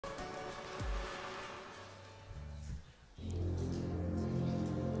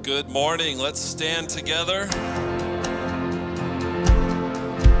Good morning. Let's stand together.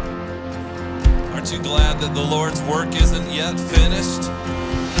 Aren't you glad that the Lord's work isn't yet finished?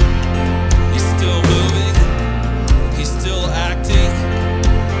 He's still moving. He's still acting.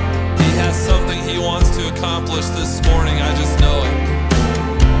 He has something he wants to accomplish this morning. I just know it.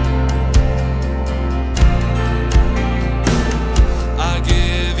 I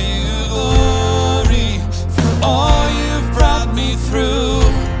give you glory for all you've brought me through.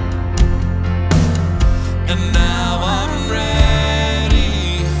 And now I'm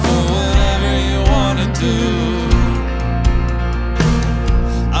ready for whatever you want to do.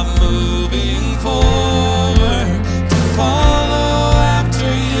 I'm moving forward to follow after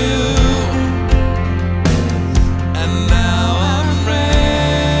you. And now I'm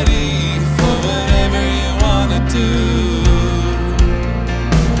ready for whatever you want to do.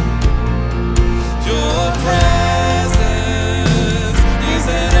 Your presence is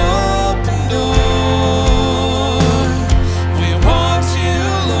an open door. We want you,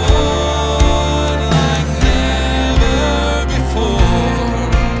 Lord, like never before.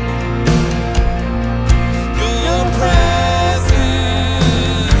 Your presence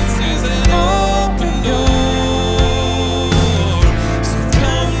is an open door. So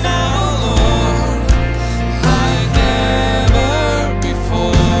come now, Lord, like never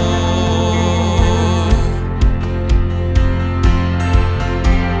before.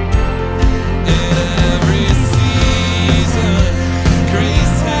 In every season,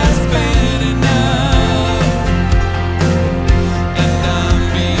 grace has been enough, and I'm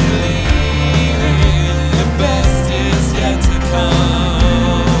believing the best is yet to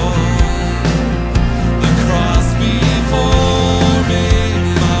come. The cross before me,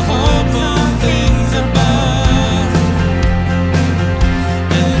 my hope on things above,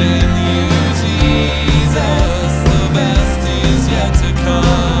 and in you, Jesus, the best is yet to come.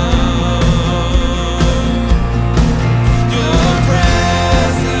 Your presence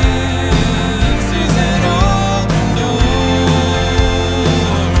is an open door.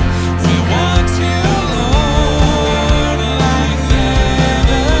 We want you, Lord, like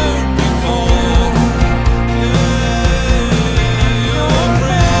never before. Your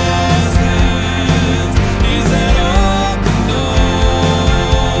presence is an open door.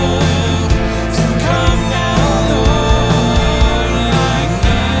 So come now, Lord, like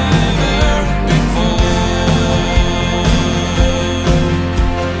never before.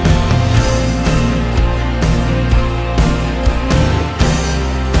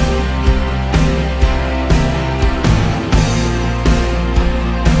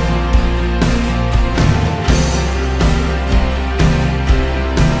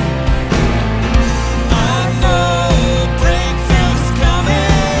 I know breakthrough's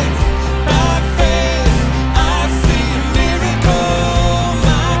coming. By faith, I see a miracle.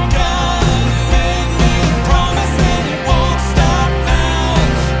 My God made me promise, and it won't stop now.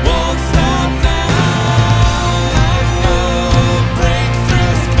 Won't stop now. I know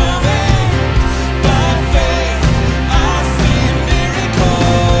breakthrough's coming. By faith, I see a miracle.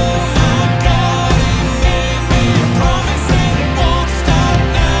 My God, He made me promise, and it won't stop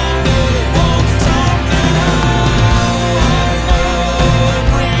now. No, it won't stop now. I know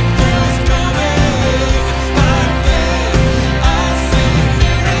breakthrough's coming. By faith, I see a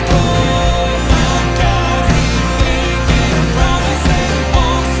miracle. My God, He made me promise, and it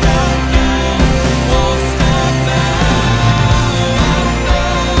won't stop now. Won't stop now.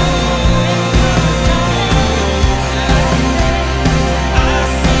 I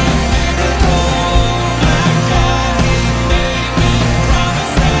see a miracle. My God, He made me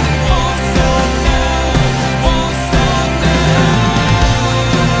promise, and it won't stop now. Won't stop now.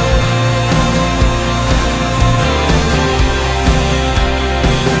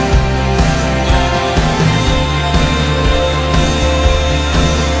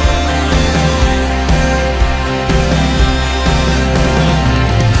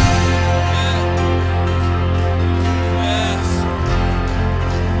 Yes.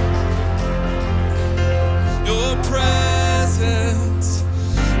 Your presence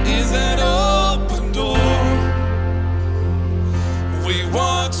is an open door. We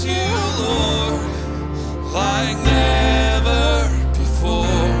want you, Lord, like never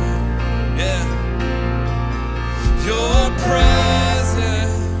before. Yeah. Your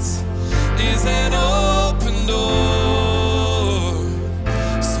presence is an open door.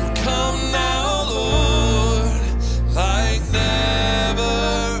 So come now, Lord, like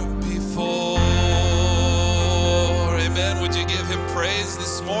never before. Amen. Would you give him praise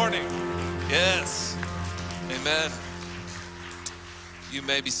this morning? Yes. Amen. You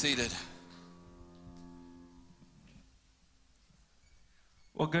may be seated.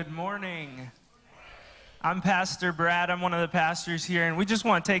 Well, good morning. I'm Pastor Brad. I'm one of the pastors here, and we just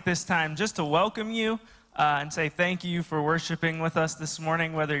want to take this time just to welcome you and say thank you for worshiping with us this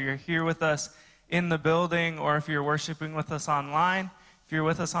morning, whether you're here with us in the building or if you're worshiping with us online. If you're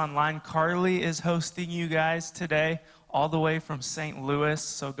with us online, Carly is hosting you guys today all the way from St. Louis,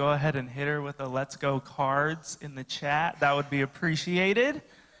 so go ahead and hit her with a Let's Go cards in the chat. That would be appreciated.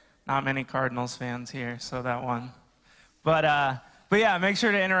 Not many Cardinals fans here, so that one. But yeah, make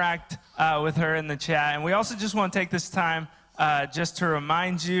sure to interact with her in the chat. And we also just want to take this time just to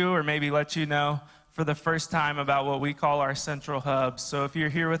remind you or maybe let you know for the first time about what we call our central hub. So if you're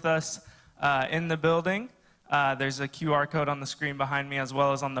here with us in the building, there's a QR code on the screen behind me as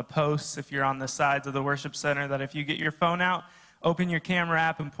well as on the posts if you're on the sides of the worship center, that if you get your phone out, open your camera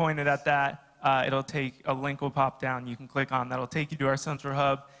app and point it at that, it'll take a link will pop down you can click on. That'll take you to our central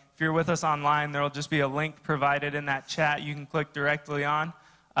hub. If you're with us online, there will just be a link provided in that chat you can click directly on.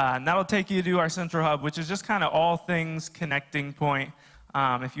 And that'll take you to our central hub, which is just kind of all things connecting point.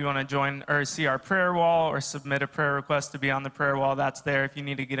 If you want to join or see our prayer wall or submit a prayer request to be on the prayer wall, that's there. If you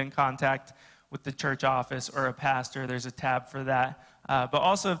need to get in contact with the church office or a pastor, there's a tab for that. But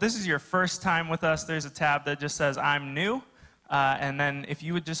also, if this is your first time with us, there's a tab that just says, I'm new. And then if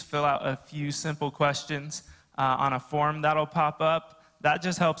you would just fill out a few simple questions on a form that'll pop up, that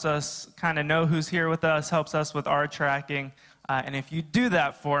just helps us kind of know who's here with us, helps us with our tracking. And if you do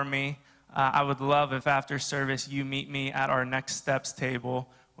that for me, I would love if after service you meet me at our Next Steps table,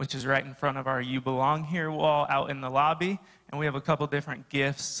 which is right in front of our You Belong Here wall out in the lobby. And we have a couple different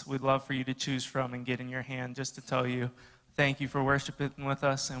gifts we'd love for you to choose from and get in your hand just to tell you thank you for worshiping with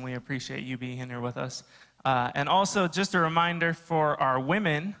us, and we appreciate you being here with us. And also, just a reminder for our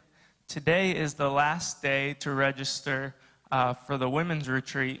women, today is the last day to register for the women's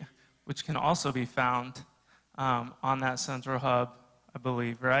retreat, which can also be found on that central hub, I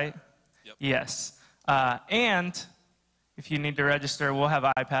believe, right? Yep. Yes. And if you need to register, we'll have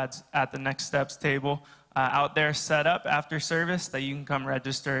iPads at the Next Steps table out there set up after service that you can come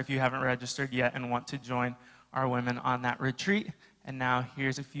register if you haven't registered yet and want to join our women on that retreat. And now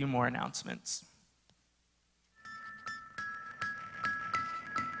here's a few more announcements.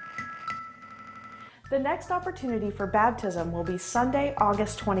 The next opportunity for baptism will be Sunday,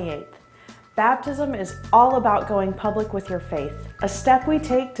 August 28th. Baptism is all about going public with your faith, a step we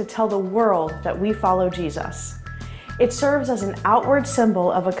take to tell the world that we follow Jesus. It serves as an outward symbol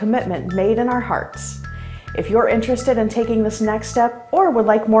of a commitment made in our hearts. If you're interested in taking this next step or would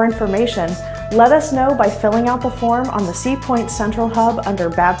like more information, let us know by filling out the form on the Sea Point Central Hub under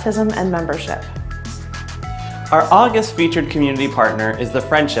Baptism and Membership. Our August featured community partner is the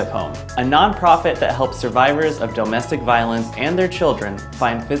Friendship Home, a nonprofit that helps survivors of domestic violence and their children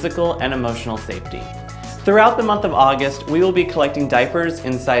find physical and emotional safety. Throughout the month of August, we will be collecting diapers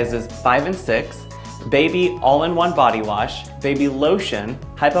in sizes 5 and 6, baby all-in-one body wash, baby lotion,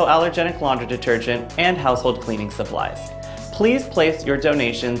 hypoallergenic laundry detergent, and household cleaning supplies. Please place your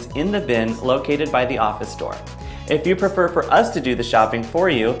donations in the bin located by the office door. If you prefer for us to do the shopping for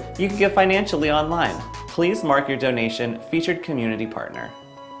you, you can give financially online. Please mark your donation Featured Community Partner.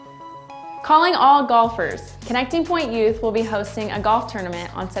 Calling all golfers, Connecting Point Youth will be hosting a golf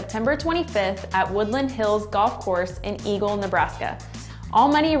tournament on September 25th at Woodland Hills Golf Course in Eagle, Nebraska. All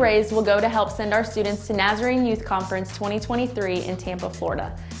money raised will go to help send our students to Nazarene Youth Conference 2023 in Tampa,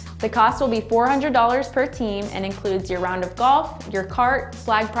 Florida. The cost will be $400 per team and includes your round of golf, your cart,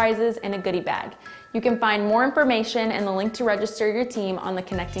 flag prizes, and a goodie bag. You can find more information and the link to register your team on the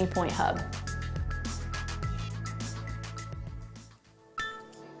Connecting Point Hub.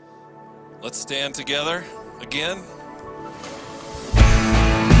 Let's stand together again.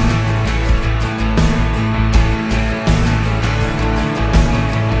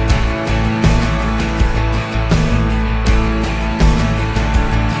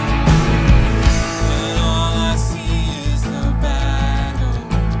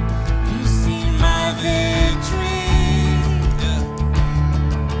 See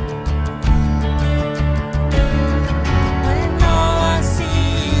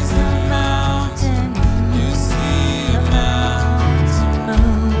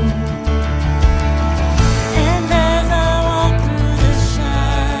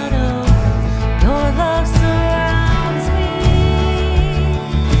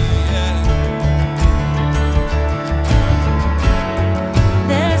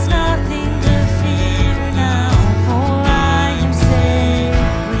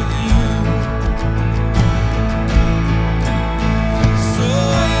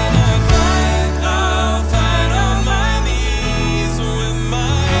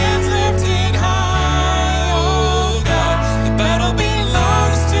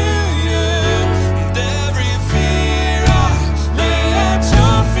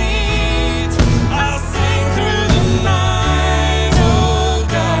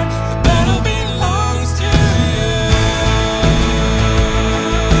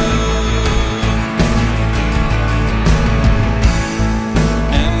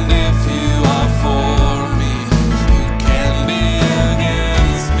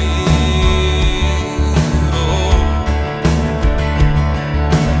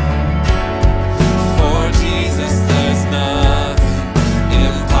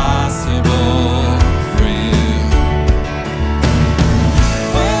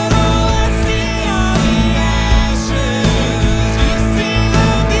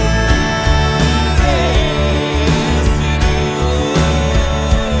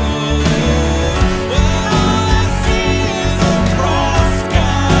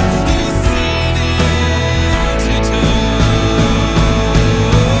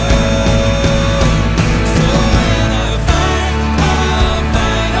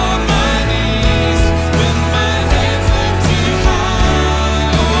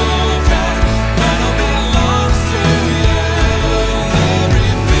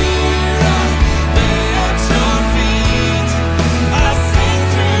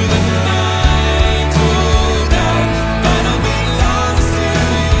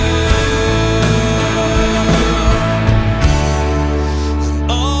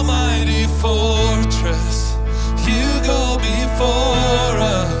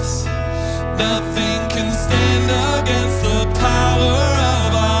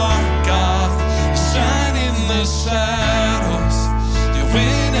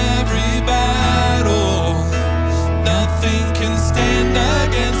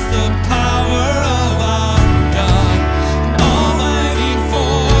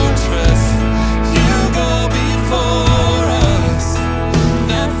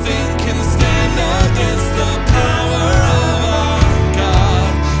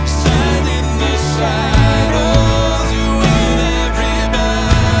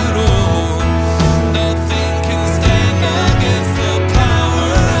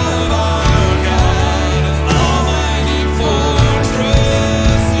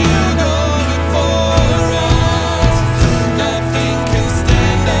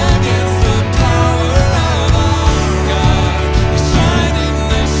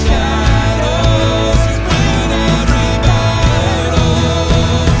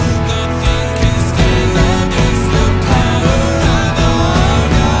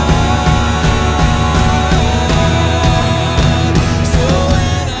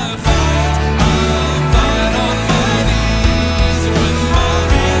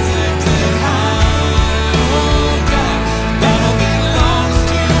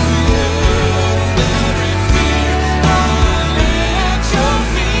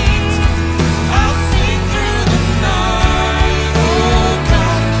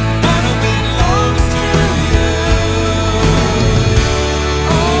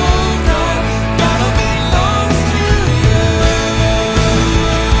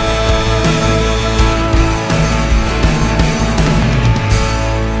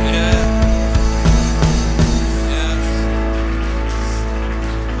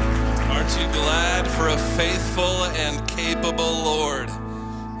you glad for a faithful and capable Lord.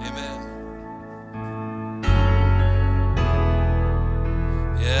 Amen.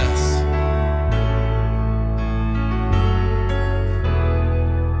 Yes.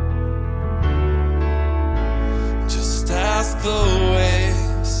 Just ask the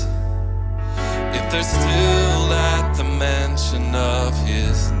waves if they're still at the mention of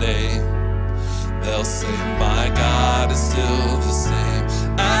his name. They'll say, my God is still the same.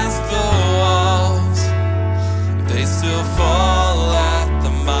 Ask the walls if they still fall at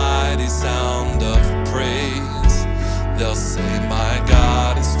the mighty sound of praise. They'll say, my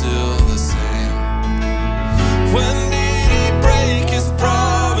God is still the same. When did he break his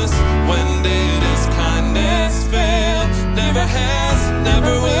promise? When did his kindness fail? Never has,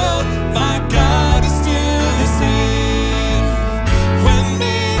 never will. My God is still the same. When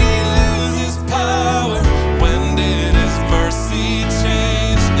did he lose his power? When did his mercy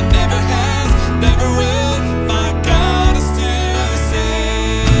change? It never has, never will. My God is still the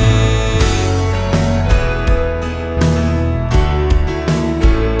same.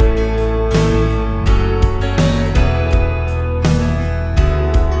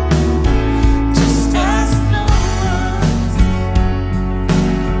 Just ask the ones who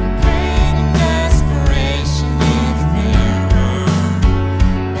prayed in desperation if they're hurt.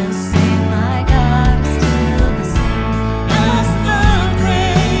 They'll say, my God is still the same. Ask the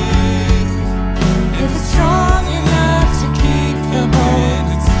grave if it's strong enough to keep him in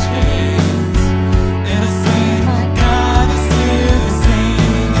its chains. It'll say, my God is still the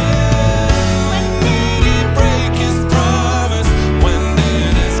same. When did he break his promise? When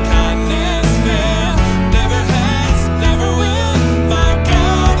did his kindness fail? Never has, never will. My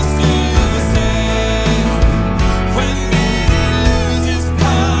God is still the same. When did he lose his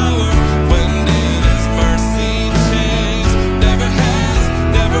power? When did his mercy change? Never has,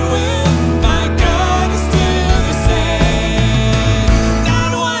 never will. My God is still the same.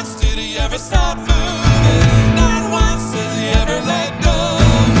 Not once did he ever stop moving. Not once has he ever let go.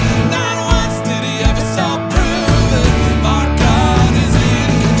 Not once did he ever stop proving. My God is in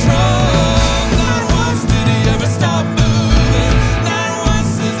control. Not once did he ever stop moving. Not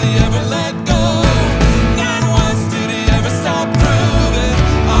once has he ever let go. Not once did he ever stop proving.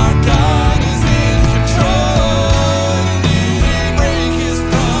 Our God is in control. Did he break his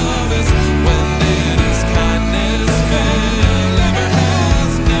promise? When did his kindness fail? Never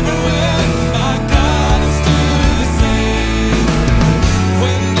has, never will. My God is still the same.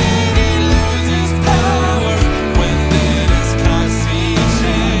 When did he lose his power? When did his mercy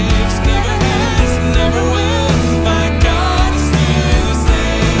change? Never has, never will. My God is still the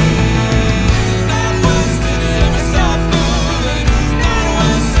same. Not once did he ever stop moving. Not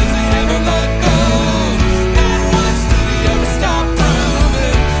once has he ever let go. Not once did he ever stop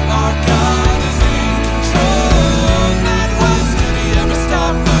proving. Our God is in control. Not once did he ever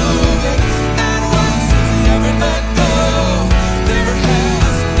stop moving. Not once has he ever let go. Never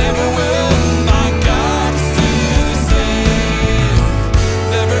has, never will. My God is still the same.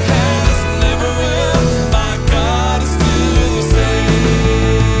 Never has, never will. My God is still the same.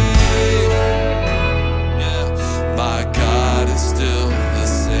 Yeah, my God is still the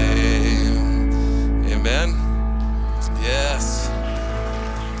same. Amen. Yes.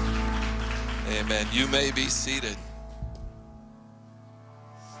 Amen. You may be seated.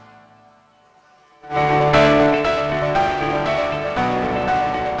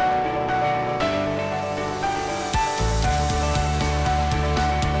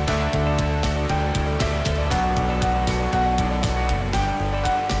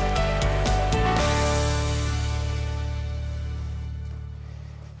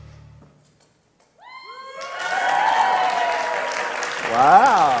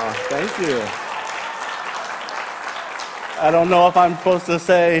 Wow, thank you. I don't know if I'm supposed to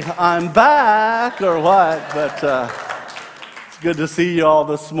say I'm back or what, but it's good to see you all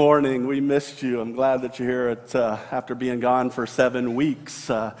this morning. We missed you. I'm glad that you're here after being gone for 7 weeks.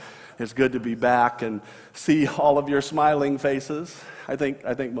 It's good to be back and see all of your smiling faces. I think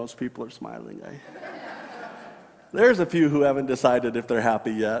most people are smiling. There's a few who haven't decided if they're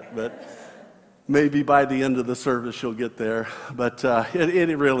happy yet, but maybe by the end of the service you'll get there. But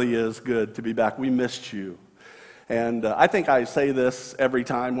it really is good to be back. We missed you. And I think I say this every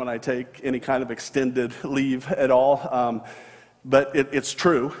time when I take any kind of extended leave at all. But it's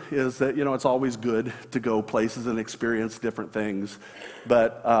true, is that, it's always good to go places and experience different things.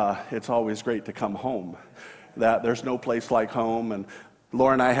 But it's always great to come home. That there's no place like home. And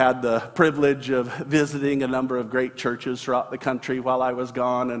Laura and I had the privilege of visiting a number of great churches throughout the country while I was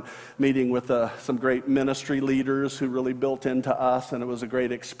gone and meeting with some great ministry leaders who really built into us, and it was a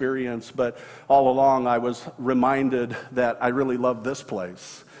great experience. But all along I was reminded that I really love this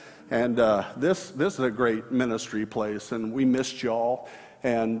place. And this is a great ministry place, and we missed y'all.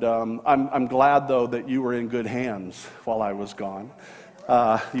 And I'm glad, though, that you were in good hands while I was gone.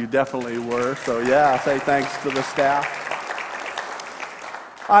 You definitely were. So, yeah, say thanks to the staff.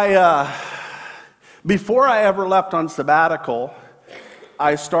 Before I ever left on sabbatical,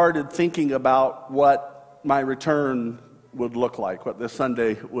 I started thinking about what my return would look like, what this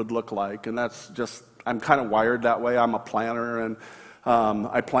Sunday would look like. And that's just, I'm kind of wired that way. I'm a planner, and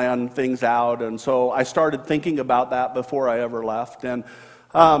I plan things out. And so I started thinking about that before I ever left. And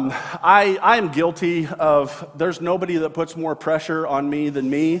I am guilty of, there's nobody that puts more pressure on me than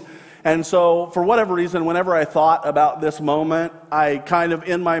me. And so, for whatever reason, whenever I thought about this moment, I kind of,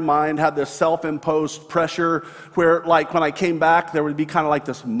 in my mind, had this self-imposed pressure where, like, when I came back, there would be kind of like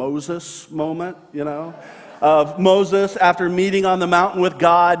this Moses moment, you know? Of Moses, after meeting on the mountain with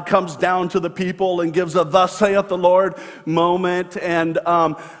God, comes down to the people and gives a "Thus saith the Lord" moment. And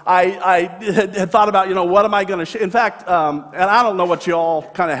I had thought about, what am I going to share? In fact, and I don't know what you all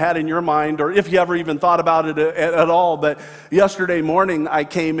kind of had in your mind, or if you ever even thought about it at all, but yesterday morning I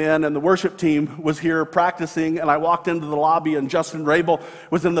came in and the worship team was here practicing, and I walked into the lobby and Justin Rabel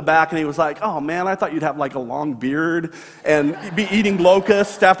was in the back, and he was like, "Oh man, I thought you'd have like a long beard and be eating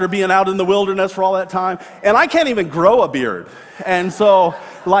locusts after being out in the wilderness for all that time." And I can't even grow a beard. And so,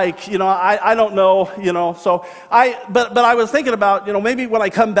 I don't know, but I was thinking about, maybe when I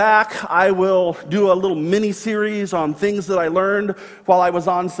come back, I will do a little mini series on things that I learned while I was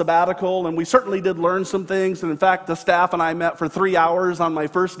on sabbatical. And we certainly did learn some things. And in fact, the staff and I met for 3 hours on my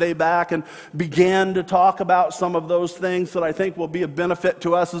first day back and began to talk about some of those things that I think will be a benefit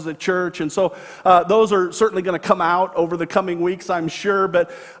to us as a church. And so those are certainly going to come out over the coming weeks, I'm sure.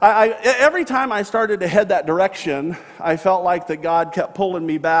 But every time I started to head that direction, I felt like that God kept pulling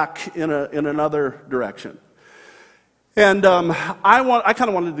me back in another direction. And I kind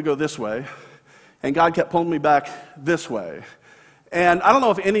of wanted to go this way, and God kept pulling me back this way. And I don't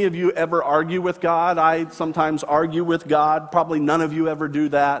know if any of you ever argue with God. I sometimes argue with God. Probably none of you ever do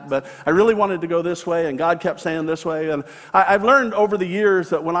that. But I really wanted to go this way, and God kept saying this way. And I've learned over the years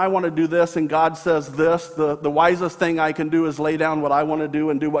that when I want to do this and God says this, the wisest thing I can do is lay down what I want to do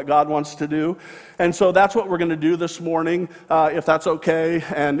and do what God wants to do. And so that's what we're going to do this morning, if that's okay.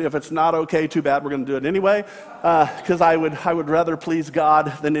 And if it's not okay, too bad, we're going to do it anyway, because I would rather please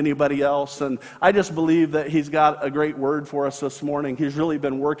God than anybody else. And I just believe that He's got a great word for us this morning. He's really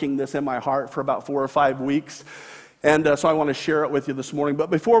been working this in my heart for about 4 or 5 weeks. And so I want to share it with you this morning. But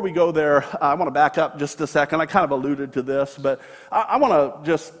before we go there, I want to back up just a second. I kind of alluded to this, but I want to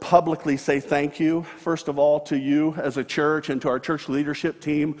just publicly say thank you, first of all, to you as a church and to our church leadership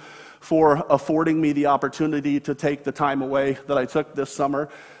team for affording me the opportunity to take the time away that I took this summer.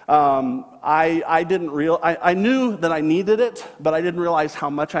 I knew that I needed it, but I didn't realize how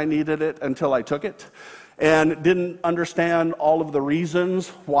much I needed it until I took it. And didn't understand all of the reasons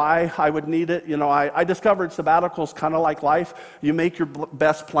why I would need it. I discovered sabbaticals kind of like life. You make your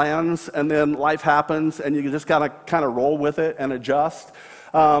best plans, and then life happens, and you just gotta kind of roll with it and adjust.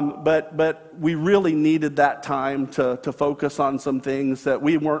 But we really needed that time to focus on some things that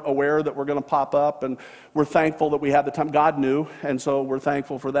we weren't aware that were going to pop up, and we're thankful that we had the time. God knew, and so we're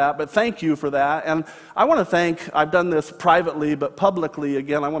thankful for that. But thank you for that. And I want to I've done this privately, but publicly,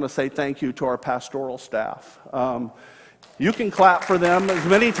 again, I want to say thank you to our pastoral staff. You can clap for them as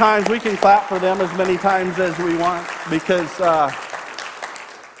many times. We can clap for them as many times as we want, because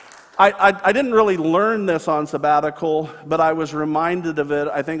I didn't really learn this on sabbatical, but I was reminded of it,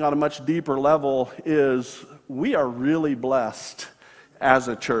 I think, on a much deeper level, is we are really blessed as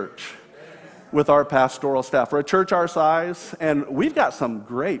a church with our pastoral staff. We're a church our size, and we've got some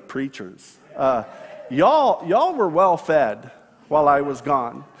great preachers. Y'all were well fed while I was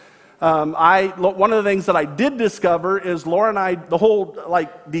gone. One of the things that I did discover is Laura and I, the whole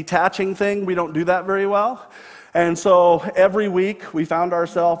detaching thing, we don't do that very well. And so every week we found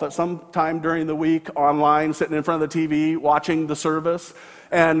ourselves at some time during the week online, sitting in front of the TV, watching the service.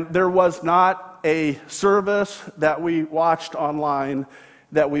 And there was not a service that we watched online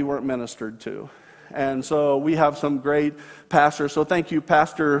that we weren't ministered to. And so we have some great pastors. So thank you,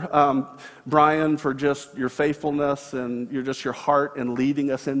 Pastor Brian, for just your faithfulness and your heart in leading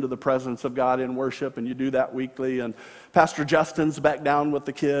us into the presence of God in worship. And you do that weekly. And Pastor Justin's back down with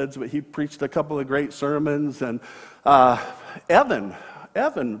the kids, but he preached a couple of great sermons. And Evan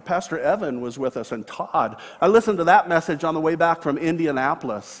Pastor Evan was with us, and Todd. I listened to that message on the way back from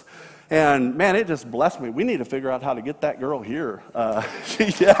Indianapolis. And man, it just blessed me. We need to figure out how to get that girl here.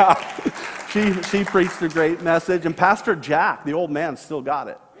 She preached a great message. And Pastor Jack, the old man, still got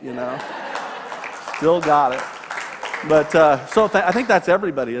it, Still got it. But I think that's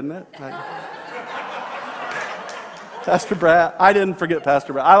everybody, isn't it? Pastor Brad, I didn't forget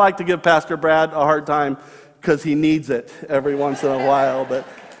Pastor Brad. I like to give Pastor Brad a hard time because he needs it every once in a while, but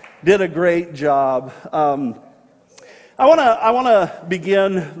did a great job. I want to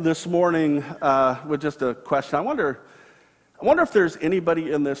begin this morning with just a question. I wonder if there's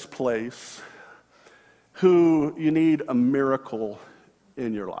anybody in this place who you need a miracle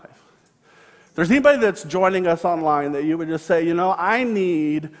in your life. If there's anybody that's joining us online that you would just say, I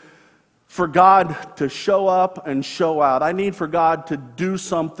need for God to show up and show out. I need for God to do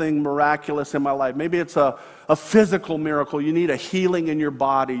something miraculous in my life. Maybe it's a physical miracle. You need a healing in your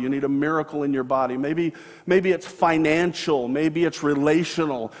body. You need a miracle in your body. Maybe it's financial. Maybe it's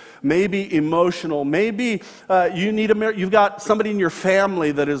relational. Maybe emotional. Maybe you need a miracle. You've got somebody in your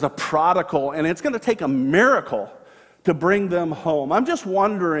family that is a prodigal, and it's going to take a miracle to bring them home. I'm just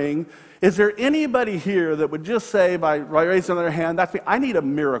wondering, is there anybody here that would just say by raising their hand, that's me, I need a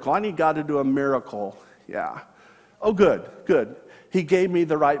miracle. I need God to do a miracle. Yeah. Oh, good. He gave me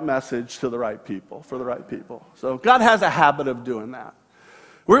the right message to the right people, for the right people. So God has a habit of doing that.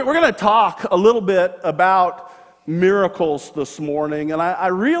 We're going to talk a little bit about miracles this morning, and I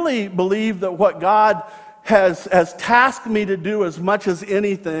really believe that what God has tasked me to do as much as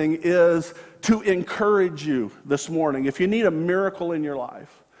anything is to encourage you this morning if you need a miracle in your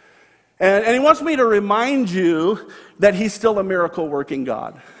life. And he wants me to remind you that he's still a miracle-working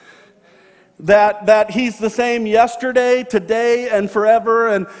God. That he's the same yesterday, today, and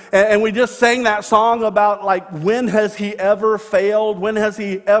forever. And we just sang that song about, when has he ever failed? When has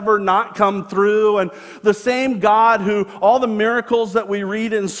he ever not come through? And the same God who, all the miracles that we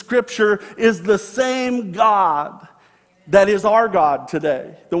read in Scripture, is the same God that is our God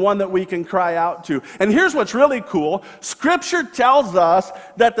today, the one that we can cry out to. And here's what's really cool. Scripture tells us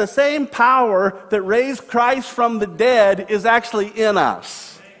that the same power that raised Christ from the dead is actually in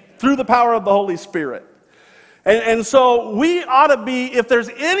us through the power of the Holy Spirit. And so we ought to be, if there's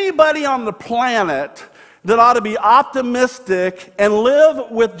anybody on the planet that ought to be optimistic and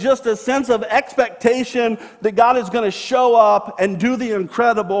live with just a sense of expectation that God is going to show up and do the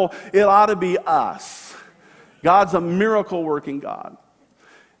incredible, it ought to be us. God's a miracle-working God.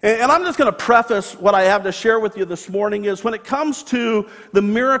 And I'm just going to preface what I have to share with you this morning is when it comes to the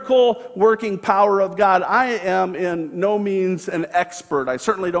miracle-working power of God, I am in no means an expert. I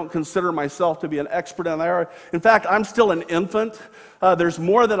certainly don't consider myself to be an expert in that area. In fact, I'm still an infant. There's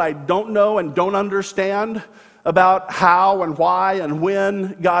more that I don't know and don't understand about how and why and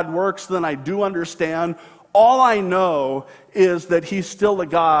when God works than I do understand. All I know is that he's still a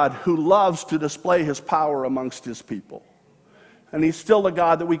God who loves to display his power amongst his people. And he's still a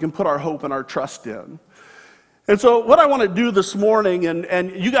God that we can put our hope and our trust in. And so what I want to do this morning,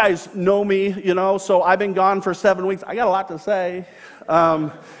 and you guys know me, so I've been gone for 7 weeks. I got a lot to say.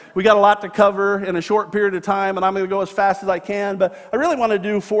 We got a lot to cover in a short period of time, and I'm going to go as fast as I can. But I really want to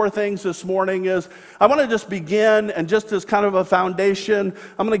do 4 things this morning. I want to just begin, and just as kind of a foundation,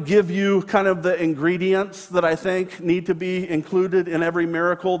 I'm going to give you kind of the ingredients that I think need to be included in every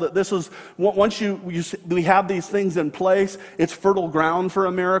miracle. That this is, once we have these things in place, it's fertile ground for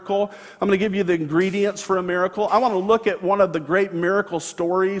a miracle. I'm going to give you the ingredients for a miracle. I want to look at one of the great miracle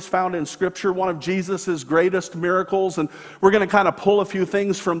stories found in Scripture, one of Jesus' greatest miracles, and we're going to kind of pull a few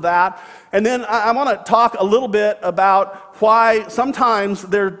things from that. And then I want to talk a little bit about why sometimes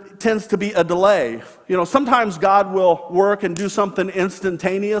there tends to be a delay. Sometimes God will work and do something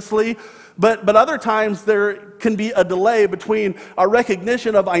instantaneously, but other times there can be a delay between our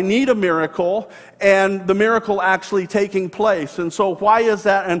recognition of I need a miracle and the miracle actually taking place. And so why is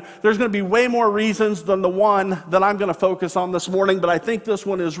that? And there's going to be way more reasons than the one that I'm going to focus on this morning, but I think this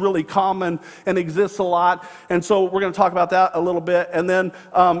one is really common and exists a lot. And so we're going to talk about that a little bit. And then,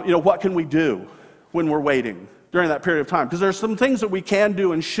 what can we do when we're waiting during that period of time? Because there's some things that we can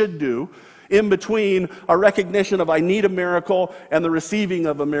do and should do in between our recognition of I need a miracle and the receiving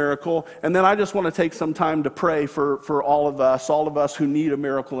of a miracle. And then I just want to take some time to pray for all of us who need a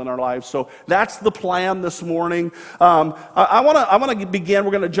miracle in our lives. So that's the plan this morning. I want to begin.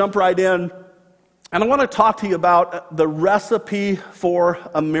 We're going to jump right in. And I want to talk to you about the recipe for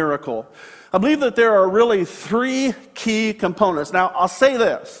a miracle. I believe that there are really 3 key components. Now, I'll say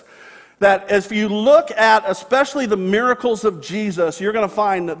this. that if you look at especially the miracles of Jesus, you're going to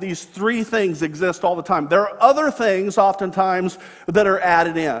find that these three things exist all the time. There are other things oftentimes that are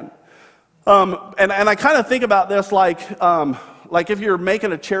added in. And I kind of think about this like if you're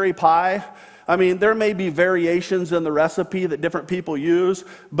making a cherry pie. I mean, there may be variations in the recipe that different people use,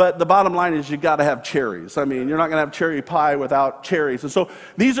 but the bottom line is you got to have cherries. I mean, you're not going to have cherry pie without cherries. And so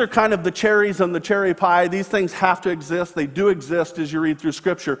these are kind of the cherries in the cherry pie. These things have to exist. They do exist as you read through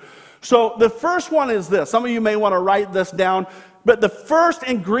Scripture. So the first one is this. Some of you may want to write this down, but the first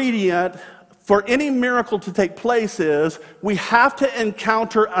ingredient for any miracle to take place is we have to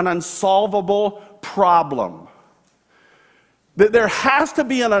encounter an unsolvable problem. There has to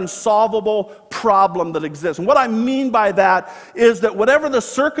be an unsolvable problem that exists. And what I mean by that is that whatever the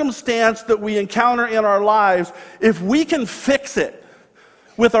circumstance that we encounter in our lives, if we can fix it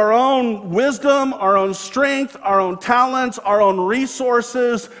with our own wisdom, our own strength, our own talents, our own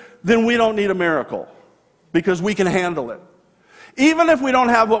resources, then we don't need a miracle because we can handle it. Even if we don't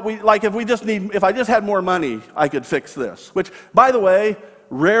have what we, like if I just had more money, I could fix this. Which, by the way,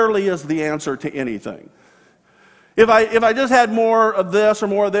 rarely is the answer to anything. If I just had more of this or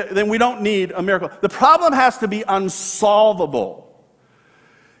more of that, then we don't need a miracle. The problem has to be unsolvable.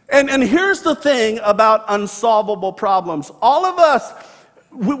 And here's the thing about unsolvable problems. All of us,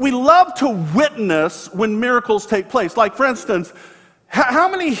 we love to witness when miracles take place. Like, for instance, how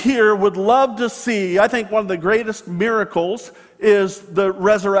many here would love to see, I think one of the greatest miracles is the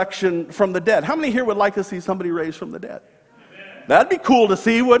resurrection from the dead. How many here would like to see somebody raised from the dead? Amen. That'd be cool to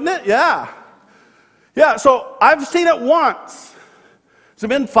see, wouldn't it? Yeah. Yeah, so I've seen it once. It's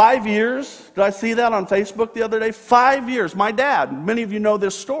been 5 years. Did I see that on Facebook the other day? 5 years. My dad, many of you know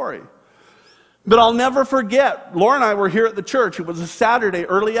this story. But I'll never forget, Laura and I were here at the church. It was a Saturday,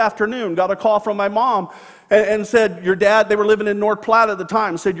 early afternoon. Got a call from my mom and said, your dad, they were living in North Platte at the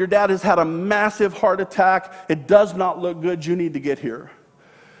time, said, your dad has had a massive heart attack. It does not look good. You need to get here.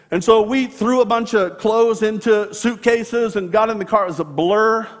 And so we threw a bunch of clothes into suitcases and got in the car. It was a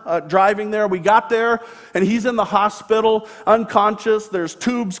blur driving there. We got there, and he's in the hospital, unconscious. There's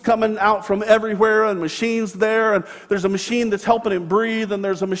tubes coming out from everywhere and machines there. And there's a machine that's helping him breathe, and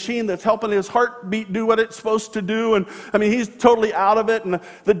there's a machine that's helping his heartbeat do what it's supposed to do. And, I mean, he's totally out of it. And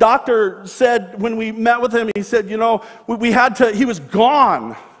the doctor said, when we met with him, he said, you know, he was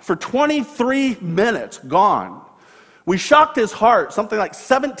gone for 23 minutes, gone. We shocked his heart something like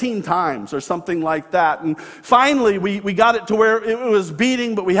 17 times or something like that. And finally, we got it to where it was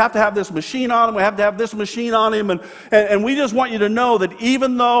beating, but we have to have this machine on him. We have to have this machine on him. And we just want you to know that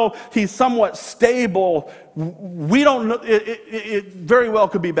even though he's somewhat stable, we don't know, it very well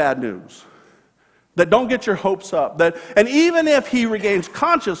could be bad news. That don't get your hopes up. And even if he regains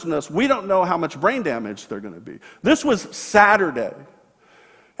consciousness, we don't know how much brain damage they're going to be. This was Saturday.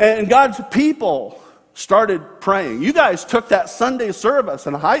 And God's people started praying. You guys took that Sunday service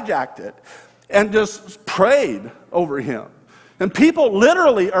and hijacked it and just prayed over him. And people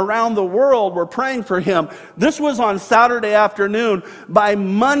literally around the world were praying for him. This was on Saturday afternoon. By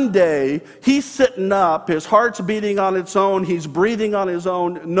Monday, he's sitting up. His heart's beating on its own. He's breathing on his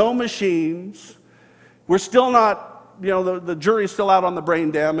own. No machines. We're still not, you know, the jury's still out on the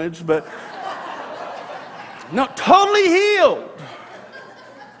brain damage, but no, totally healed.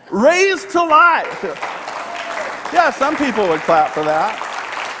 Raised to life. Yeah, some people would clap for that.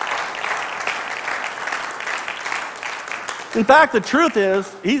 In fact, the truth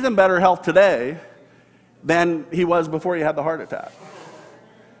is, he's in better health today than he was before he had the heart attack.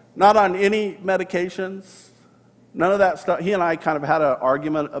 Not on any medications, none of that stuff. He and I kind of had an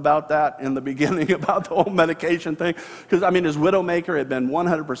argument about that in the beginning about the whole medication thing. Because, I mean, his Widowmaker had been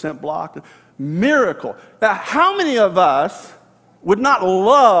 100% blocked. Miracle. Now, how many of us would not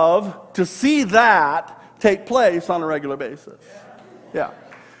love to see that take place on a regular basis? Yeah.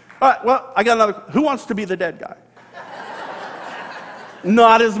 All right, well, I got another. Who wants to be the dead guy?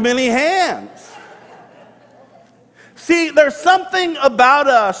 Not as many hands. See, there's something about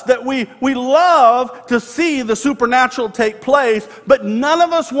us that we love to see the supernatural take place, but none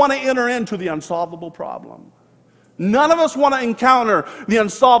of us want to enter into the unsolvable problem. None of us want to encounter the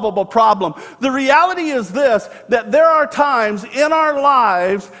unsolvable problem. The reality is this, that there are times in our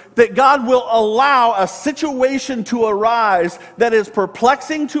lives that God will allow a situation to arise that is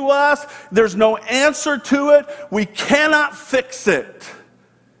perplexing to us. There's no answer to it. We cannot fix it.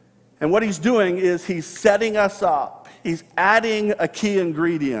 And what he's doing is he's setting us up. He's adding a key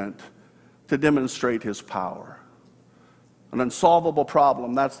ingredient to demonstrate his power. An unsolvable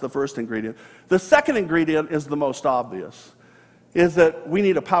problem, that's the first ingredient. The second ingredient is the most obvious, is that we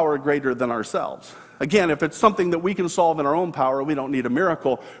need a power greater than ourselves. Again, if it's something that we can solve in our own power, we don't need a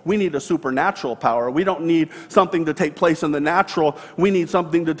miracle. We need a supernatural power. We don't need something to take place in the natural. We need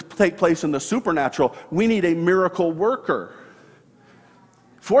something to take place in the supernatural. We need a miracle worker.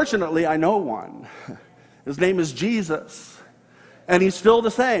 Fortunately, I know one. His name is Jesus. And he's still the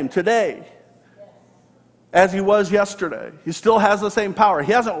same today as he was yesterday. He still has the same power.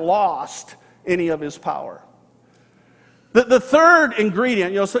 He hasn't lost any of his power. The third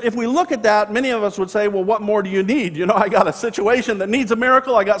ingredient, so if we look at that, many of us would say, well, what more do you need? I got a situation that needs a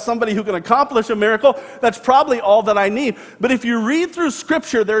miracle. I got somebody who can accomplish a miracle. That's probably all that I need. But if you read through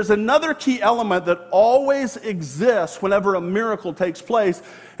Scripture, there's another key element that always exists whenever a miracle takes place,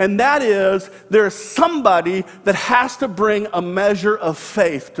 and that is there's somebody that has to bring a measure of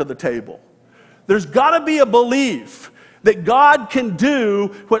faith to the table. There's got to be a belief that God can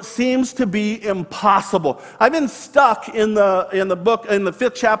do what seems to be impossible. I've been stuck in the book, in the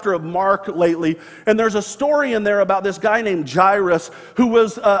 5th chapter of Mark lately, and there's a story in there about this guy named Jairus, who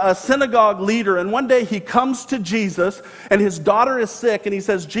was a synagogue leader, and one day he comes to Jesus, and his daughter is sick, and he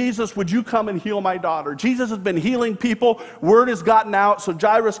says, Jesus, would you come and heal my daughter? Jesus has been healing people, word has gotten out, so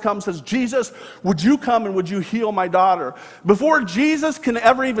Jairus comes and says, Jesus, would you come and would you heal my daughter? Before Jesus can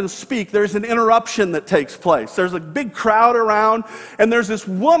ever even speak, there's an interruption that takes place. There's a big crowd around, and there's this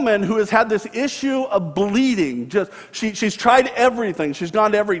woman who has had this issue of bleeding. She's tried everything. She's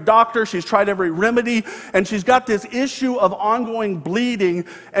gone to every doctor. She's tried every remedy, and she's got this issue of ongoing bleeding,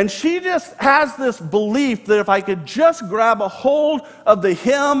 and she just has this belief that if I could just grab a hold of the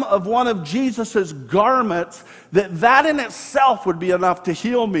hem of one of Jesus's garments, that in itself would be enough to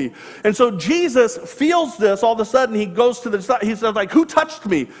heal me. And so Jesus feels this. All of a sudden, he goes to he says, who touched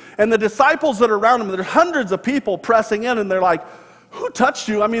me? And the disciples that are around him, there's hundreds of people pressing in, and they're like, who touched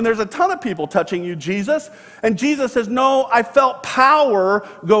you? I mean, there's a ton of people touching you, Jesus. And Jesus says, no, I felt power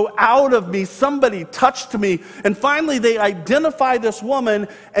go out of me. Somebody touched me. And finally, they identify this woman,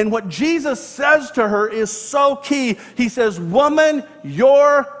 and what Jesus says to her is so key. He says, woman,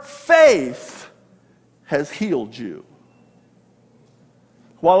 your faith has healed you.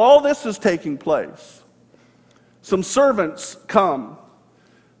 While all this is taking place, some servants come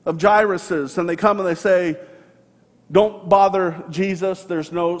of Jairus's, and they come and they say, don't bother Jesus.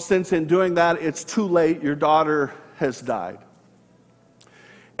 There's no sense in doing that. It's too late. Your daughter has died.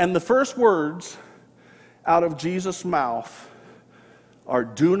 And the first words out of Jesus' mouth are,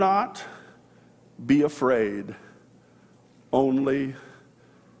 do not be afraid, only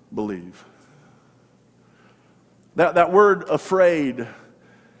believe. That word afraid,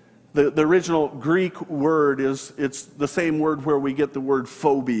 the original Greek word it's the same word where we get the word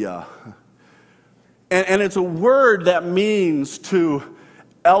phobia. And it's a word that means to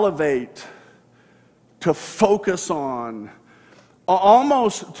elevate, to focus on,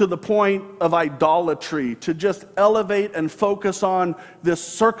 almost to the point of idolatry, to just elevate and focus on this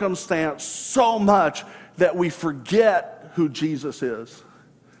circumstance so much that we forget who Jesus is.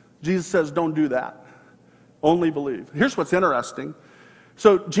 Jesus says, don't do that. Only believe. Here's what's interesting.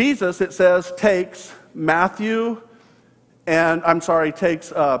 So Jesus, it says, takes Peter,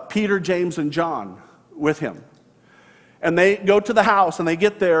 James, and John with him. And they go to the house, and they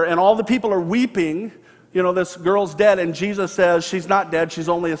get there, and all the people are weeping. This girl's dead, and Jesus says, she's not dead, she's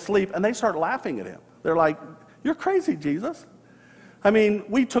only asleep. And they start laughing at him. They're like, you're crazy, Jesus. I mean,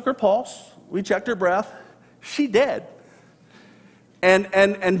 we took her pulse, we checked her breath, she dead.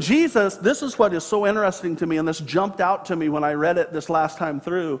 And Jesus, this is what is so interesting to me, and this jumped out to me when I read it this last time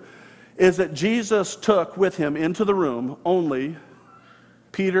through, is that Jesus took with him into the room only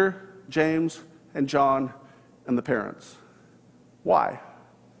Peter, James, and John, and the parents. Why?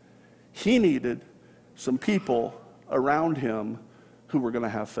 He needed some people around him who were going to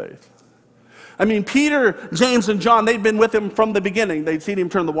have faith. I mean, Peter, James, and John, they'd been with him from the beginning. They'd seen him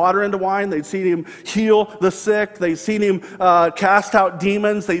turn the water into wine. They'd seen him heal the sick. They'd seen him cast out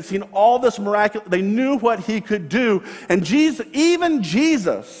demons. They'd seen all this miraculous. They knew what he could do. And even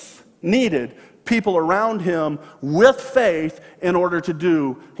Jesus needed people around him with faith in order to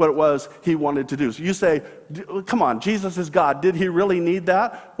do what it was he wanted to do. So you say, come on, Jesus is God. Did he really need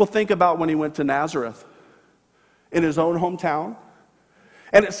that? Well, think about when he went to Nazareth in his own hometown.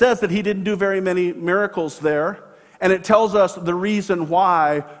 And it says that he didn't do very many miracles there. And it tells us the reason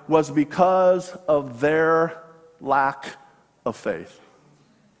why was because of their lack of faith.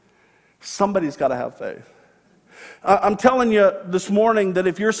 Somebody's got to have faith. I'm telling you this morning that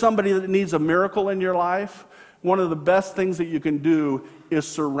if you're somebody that needs a miracle in your life, one of the best things that you can do is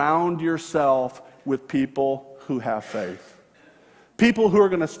surround yourself with people who have faith. People who are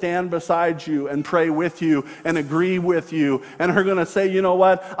going to stand beside you and pray with you and agree with you and are going to say, you know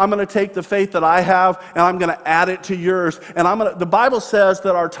what, I'm going to take the faith that I have and I'm going to add it to yours. And the Bible says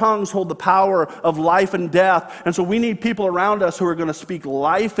that our tongues hold the power of life and death. And so we need people around us who are going to speak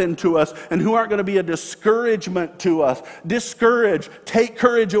life into us and who aren't going to be a discouragement to us. Discourage, take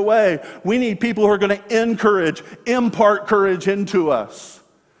courage away. We need people who are going to encourage, impart courage into us,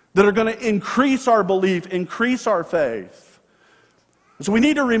 that are going to increase our belief, increase our faith. So we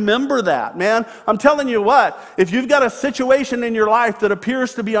need to remember that, man. I'm telling you what, if you've got a situation in your life that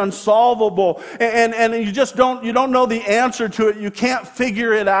appears to be unsolvable and you just don't know the answer to it, you can't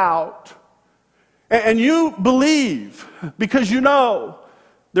figure it out, and you believe because you know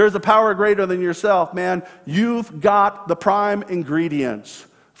there's a power greater than yourself, man, you've got the prime ingredients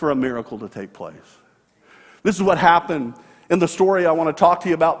for a miracle to take place. This is what happened in the story I want to talk to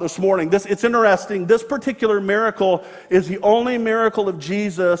you about this morning. It's interesting. This particular miracle is the only miracle of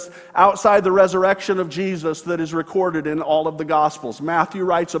Jesus outside the resurrection of Jesus that is recorded in all of the Gospels. Matthew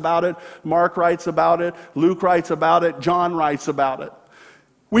writes about it, Mark writes about it, Luke writes about it, John writes about it.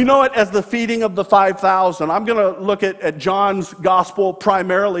 We know it as the feeding of the 5,000. I'm going to look at John's Gospel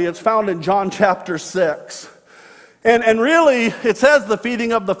primarily. It's found in John chapter 6. And really, it says the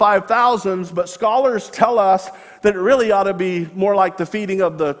feeding of the 5,000s, but scholars tell us that it really ought to be more like the feeding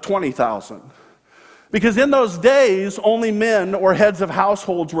of the 20,000. Because in those days, only men or heads of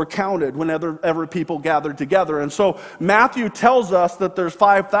households were counted whenever people gathered together. And so Matthew tells us that there's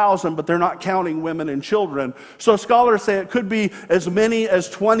 5,000, but they're not counting women and children. So scholars say it could be as many as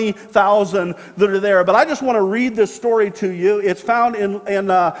 20,000 that are there. But I just want to read this story to you. It's found in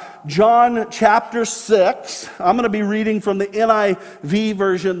John chapter 6. I'm going to be reading from the NIV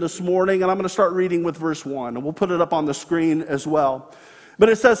version this morning, and I'm going to start reading with verse 1. And we'll put it up on the screen as well. But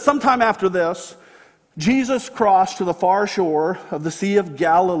it says, sometime after this, Jesus crossed to the far shore of the Sea of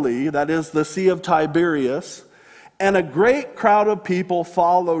Galilee, that is the Sea of Tiberias, and a great crowd of people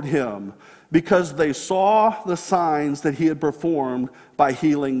followed him because they saw the signs that he had performed by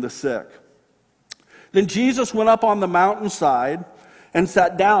healing the sick. Then Jesus went up on the mountainside and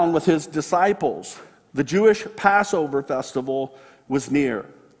sat down with his disciples. The Jewish Passover festival was near.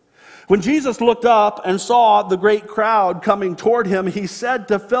 When Jesus looked up and saw the great crowd coming toward him, he said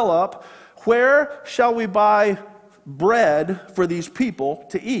to Philip, "Where shall we buy bread for these people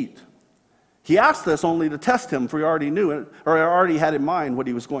to eat?" He asked this only to test him, for he already knew it, or already had in mind what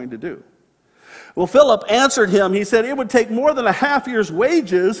he was going to do. Well, Philip answered him. He said, "It would take more than a half year's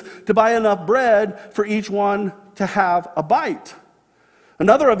wages to buy enough bread for each one to have a bite."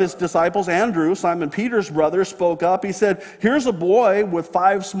 Another of his disciples, Andrew, Simon Peter's brother, spoke up. He said, "Here's a boy with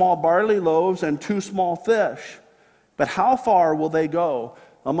 5 small barley loaves and 2 small fish. But how far will they go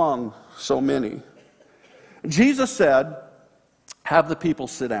among so many?" Jesus said, "Have the people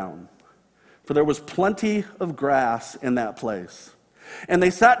sit down." For there was plenty of grass in that place. And they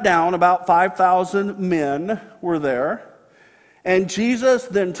sat down. About 5,000 men were there. And Jesus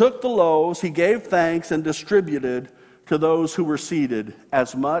then took the loaves, he gave thanks, and distributed to those who were seated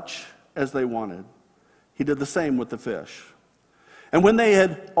as much as they wanted. He did the same with the fish. And when they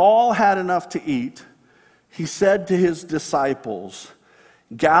had all had enough to eat, he said to his disciples,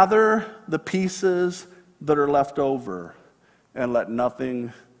 "Gather the pieces that are left over, and let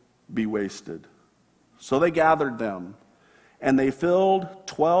nothing be wasted." So they gathered them, and they filled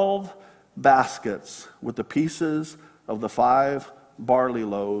 12 baskets with the pieces of the 5 barley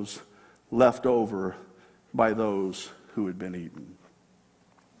loaves left over by those who had been eaten.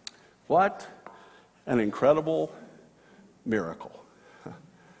 What an incredible miracle.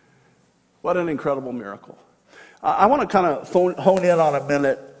 What an incredible miracle. I want to kind of hone in on a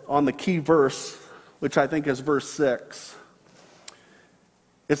minute on the key verse, which I think is verse 6.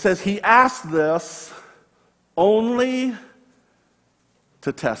 It says, he asked this only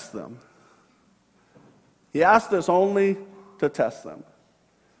to test them. He asked this only to test them.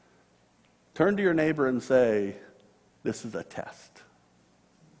 Turn to your neighbor and say, this is a test.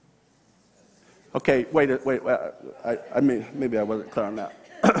 Okay, wait. I mean, maybe I wasn't clear on that.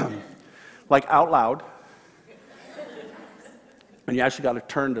 Like out loud. And you actually got to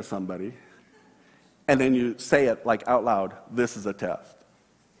turn to somebody. And then you say it like out loud, this is a test.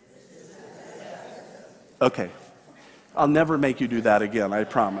 Okay. I'll never make you do that again, I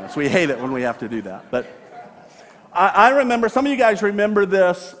promise. We hate it when we have to do that. But I remember, some of you guys remember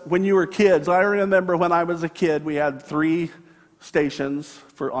this when you were kids. I remember when I was a kid, we had 3 stations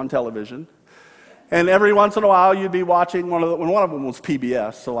on television. And every once in a while, you'd be watching one of them was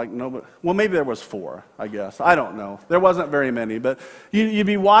PBS, so like nobody, well, maybe there was 4, I guess. I don't know. There wasn't very many, but you'd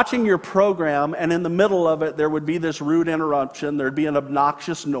be watching your program, and in the middle of it, there would be this rude interruption. There'd be an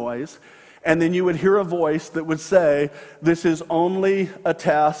obnoxious noise, and then you would hear a voice that would say, "This is only a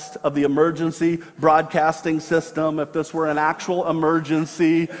test of the emergency broadcasting system. If this were an actual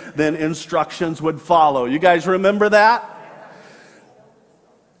emergency, then instructions would follow." You guys remember that?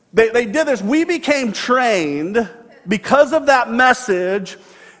 They did this. We became trained because of that message,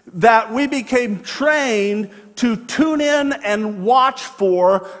 that we became trained to tune in and watch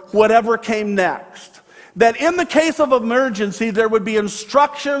for whatever came next. That in the case of emergency, there would be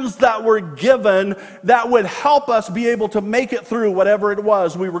instructions that were given that would help us be able to make it through whatever it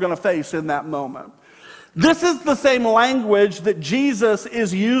was we were going to face in that moment. This is the same language that Jesus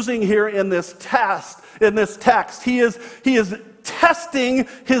is using here in this text. He is testing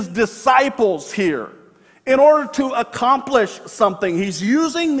his disciples here in order to accomplish something. He's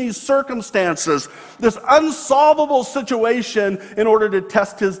using these circumstances, this unsolvable situation, in order to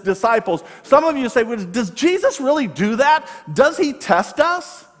test his disciples. Some of you say, well, does Jesus really do that? Does he test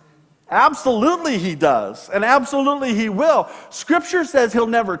us? Absolutely he does, and absolutely he will. Scripture says he'll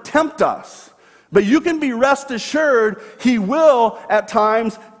never tempt us, but you can be rest assured he will at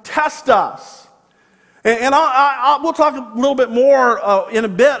times test us. And we'll talk a little bit more in a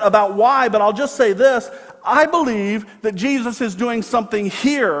bit about why, but I'll just say this. I believe that Jesus is doing something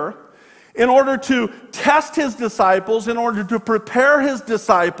here in order to test his disciples, in order to prepare his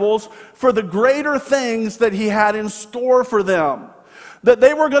disciples for the greater things that he had in store for them. That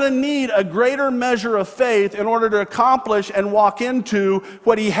they were going to need a greater measure of faith in order to accomplish and walk into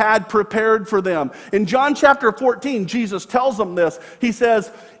what he had prepared for them. In John chapter 14, Jesus tells them this. He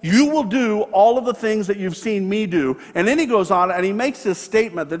says, "You will do all of the things that you've seen me do." And then he goes on and he makes this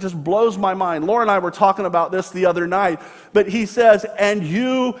statement that just blows my mind. Laura and I were talking about this the other night. But he says, "And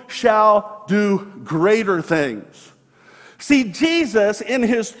you shall do greater things." See, Jesus, in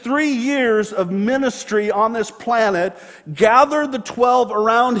his 3 years of ministry on this planet, gathered the 12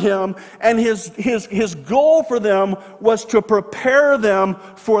 around him, and his goal for them was to prepare them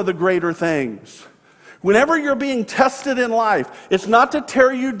for the greater things. Whenever you're being tested in life, it's not to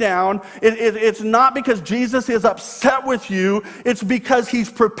tear you down. It's not because Jesus is upset with you. It's because he's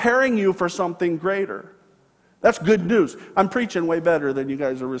preparing you for something greater. That's good news. I'm preaching way better than you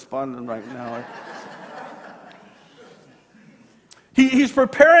guys are responding right now. He's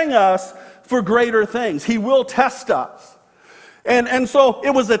preparing us for greater things. He will test us. And so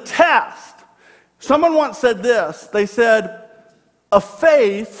it was a test. Someone once said this. They said, "A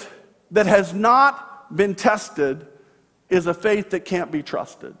faith that has not been tested is a faith that can't be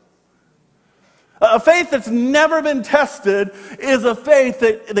trusted." A faith that's never been tested is a faith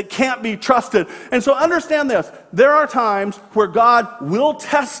that can't be trusted. And so understand this. There are times where God will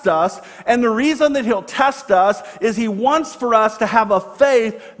test us, and the reason that he'll test us is he wants for us to have a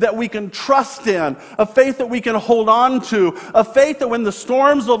faith that we can trust in, a faith that we can hold on to, a faith that when the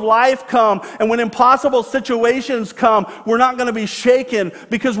storms of life come and when impossible situations come, we're not going to be shaken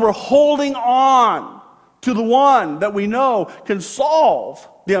because we're holding on to the one that we know can solve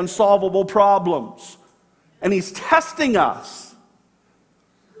the unsolvable problems. And he's testing us.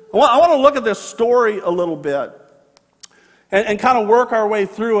 I want to look at this story a little bit and kind of work our way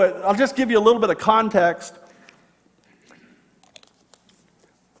through it. I'll just give you a little bit of context.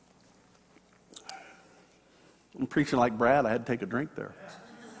 I'm preaching like Brad. I had to take a drink there.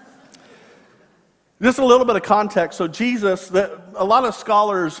 Just a little bit of context. So Jesus, a lot of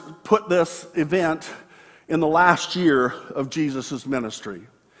scholars put this event in the last year of Jesus' ministry.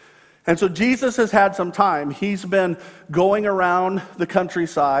 And so Jesus has had some time. He's been going around the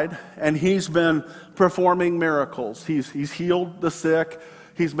countryside, and he's been performing miracles. He's healed the sick.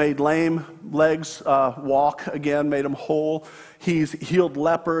 He's made lame legs walk again, made them whole. He's healed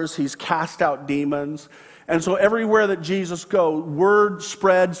lepers. He's cast out demons. And so everywhere that Jesus goes, word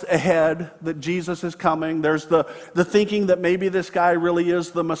spreads ahead that Jesus is coming. There's the thinking that maybe this guy really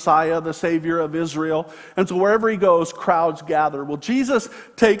is the Messiah, the Savior of Israel. And so wherever he goes, crowds gather. Well, Jesus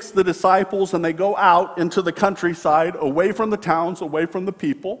takes the disciples and they go out into the countryside, away from the towns, away from the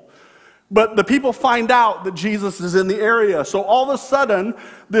people. But the people find out that Jesus is in the area. So all of a sudden,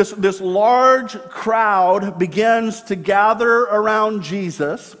 this large crowd begins to gather around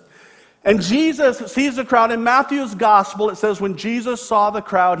Jesus. And Jesus sees the crowd. In Matthew's gospel, it says, when Jesus saw the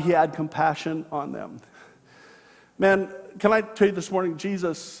crowd, he had compassion on them. Man, can I tell you this morning,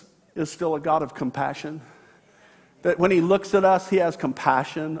 Jesus is still a God of compassion. That when he looks at us, he has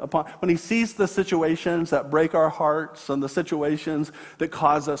compassion upon. When he sees the situations that break our hearts and the situations that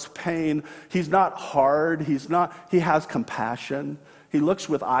cause us pain, he's not hard. He has compassion. He looks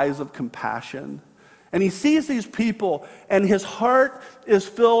with eyes of compassion. And he sees these people, and his heart is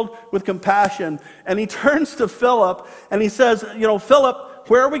filled with compassion. And he turns to Philip, and he says, Philip,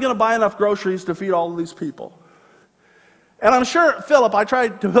 where are we going to buy enough groceries to feed all of these people? And I'm sure Philip, I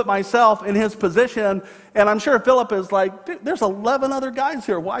tried to put myself in his position, and I'm sure Philip is like, there's 11 other guys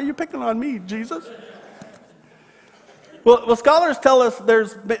here. Why are you picking on me, Jesus? Well, scholars tell us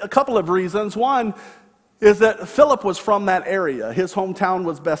there's a couple of reasons. One is that Philip was from that area. His hometown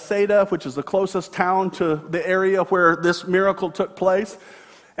was Bethsaida, which is the closest town to the area where this miracle took place.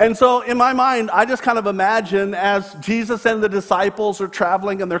 And so in my mind, I just kind of imagine as Jesus and the disciples are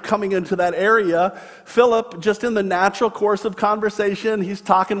traveling and they're coming into that area, Philip, just in the natural course of conversation, he's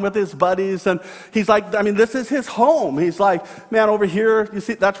talking with his buddies, and he's like, this is his home. He's like, man, over here, you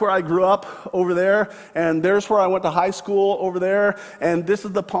see, that's where I grew up over there, and there's where I went to high school over there, and this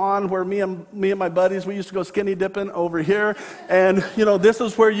is the pond where me and my buddies, we used to go skinny dipping over here, and, this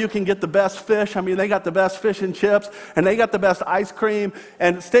is where you can get the best fish. They got the best fish and chips, and they got the best ice cream,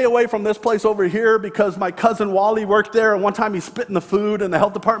 and stay away from this place over here because my cousin Lolli worked there, and one time he spit in the food and the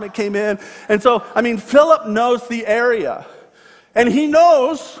health department came in. And so, Philip knows the area, and he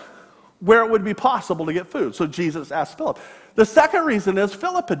knows where it would be possible to get food. So Jesus asked Philip. The second reason is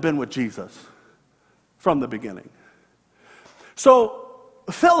Philip had been with Jesus from the beginning. So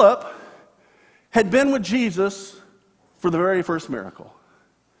Philip had been with Jesus for the very first miracle.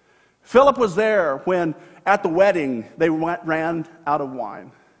 Philip was there when at the wedding they ran out of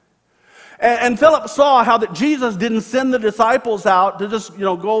wine. And Philip saw how that Jesus didn't send the disciples out to just,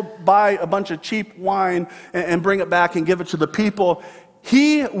 go buy a bunch of cheap wine and bring it back and give it to the people.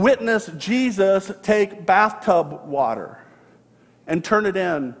 He witnessed Jesus take bathtub water and turn it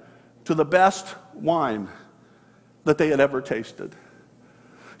in to the best wine that they had ever tasted.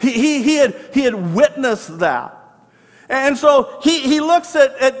 He had witnessed that. And so he looks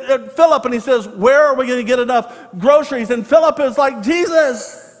at Philip and he says, where are we going to get enough groceries? And Philip is like,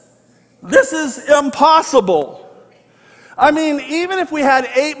 Jesus, this is impossible. Even if we had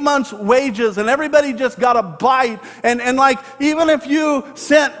 8 months' wages and everybody just got a bite, and even if you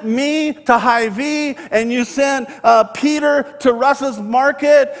sent me to Hy-Vee and you sent Peter to Russ's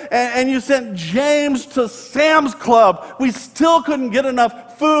Market and you sent James to Sam's Club, we still couldn't get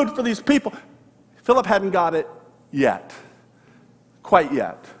enough food for these people. Philip hadn't got it yet. Quite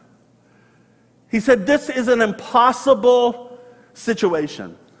yet. He said, this is an impossible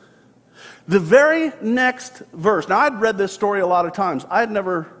situation. The very next verse, now I'd read this story a lot of times. I had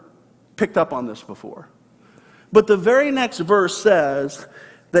never picked up on this before. But the very next verse says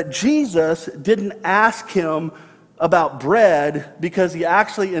that Jesus didn't ask him about bread because he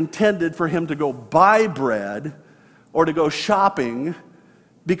actually intended for him to go buy bread or to go shopping,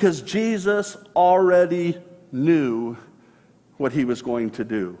 because Jesus already knew what he was going to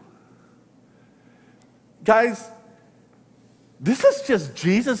do. Guys, this is just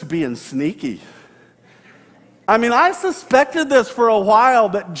Jesus being sneaky. I suspected this for a while,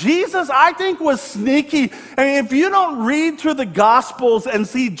 but Jesus, I think, was sneaky. If you don't read through the Gospels and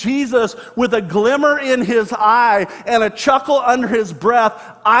see Jesus with a glimmer in his eye and a chuckle under his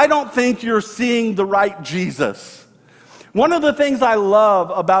breath, I don't think you're seeing the right Jesus. One of the things I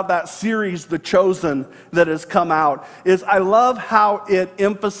love about that series, The Chosen, that has come out, is I love how it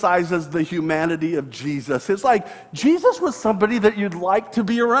emphasizes the humanity of Jesus. It's like Jesus was somebody that you'd like to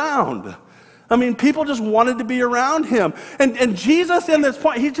be around. People just wanted to be around him. And Jesus, in this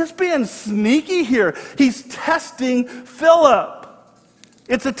point, he's just being sneaky here. He's testing Philip.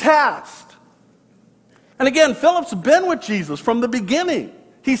 It's a test. And again, Philip's been with Jesus from the beginning.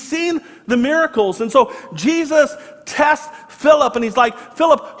 He's seen the miracles. And so Jesus tests Philip, and he's like,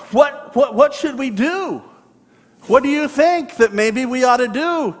 Philip, what should we do? What do you think that maybe we ought to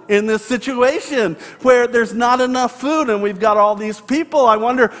do in this situation where there's not enough food and we've got all these people? I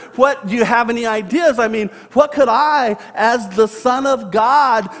wonder, do you have any ideas? What could I, as the Son of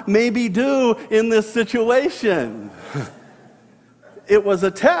God, maybe do in this situation? It was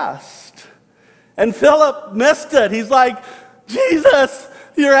a test. And Philip missed it. He's like, Jesus,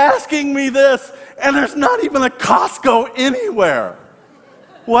 you're asking me this, and there's not even a Costco anywhere.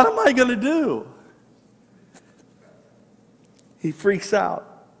 What am I going to do? He freaks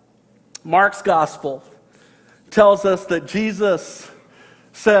out. Mark's gospel tells us that Jesus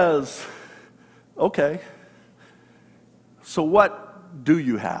says, okay, so what do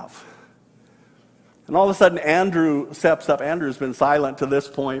you have? And all of a sudden, Andrew steps up. Andrew's been silent to this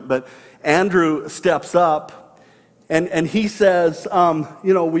point, but Andrew steps up, And he says,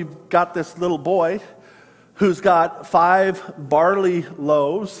 we've got this little boy who's got 5 barley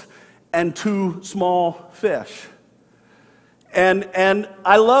loaves and 2 small fish. And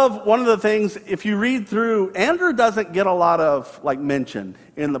I love one of the things, if you read through, Andrew doesn't get a lot of mention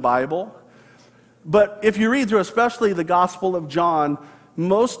in the Bible. But if you read through, especially the Gospel of John,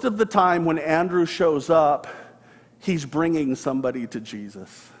 most of the time when Andrew shows up, he's bringing somebody to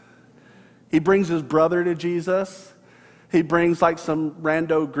Jesus. He brings his brother to Jesus. He brings some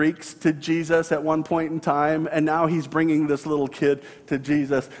rando Greeks to Jesus at one point in time, and now he's bringing this little kid to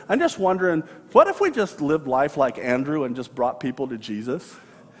Jesus. I'm just wondering, what if we just lived life like Andrew and just brought people to Jesus?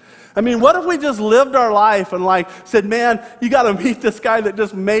 I mean, what if we just lived our life and said, man, you got to meet this guy that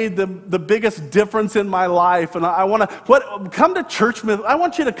just made the biggest difference in my life, and I want to come to church with. I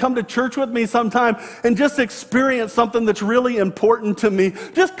want you to come to church with me sometime and just experience something that's really important to me.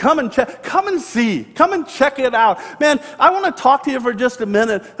 Just come and see, come and check it out, man. I want to talk to you for just a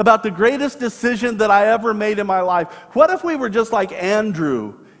minute about the greatest decision that I ever made in my life. What if we were just like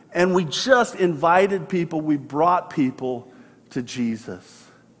Andrew and we just invited people, we brought people to Jesus?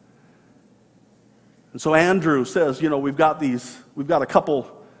 And so Andrew says, we've got a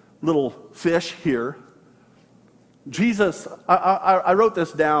couple little fish here. Jesus, I wrote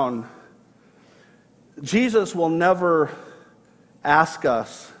this down. Jesus will never ask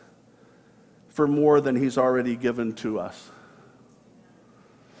us for more than he's already given to us.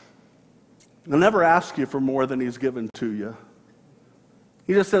 He'll never ask you for more than he's given to you.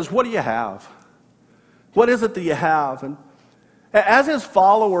 He just says, what do you have? What is it that you have? And as his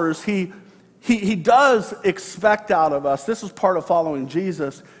followers, He does expect out of us, this is part of following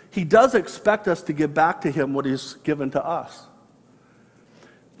Jesus, he does expect us to give back to him what he's given to us.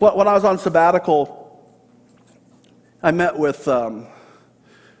 When I was on sabbatical, I met with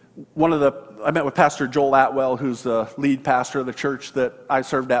Pastor Joel Atwell, who's the lead pastor of the church that I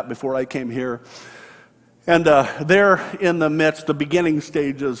served at before I came here. And they're in the beginning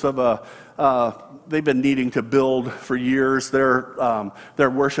stages of they've been needing to build for years. Their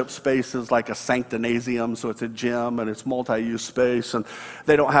worship space is like a sanctinasium, so it's a gym and it's multi-use space. And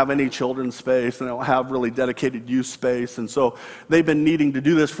they don't have any children's space, and they don't have really dedicated youth space. And so they've been needing to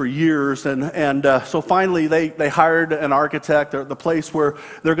do this for years. And so finally they hired an architect at the place where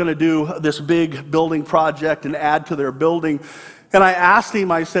they're going to do this big building project and add to their building. And I asked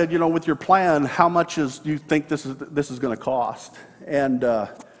him, I said, with your plan, how much do you think this is going to cost? And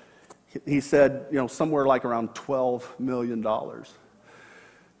he said, somewhere around $12 million.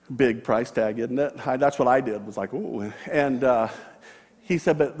 Big price tag, isn't it? That's what I did, was ooh. And he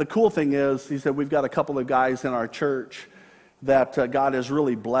said, but the cool thing is, he said, we've got a couple of guys in our church that God has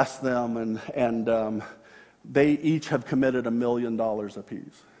really blessed them, and they each have committed $1 million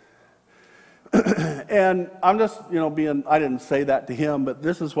apiece. And I'm just, I didn't say that to him, but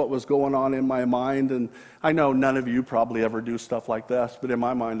this is what was going on in my mind. And I know none of you probably ever do stuff like this, but in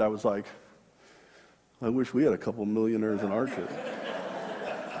my mind I was like, I wish we had a couple millionaires in our church.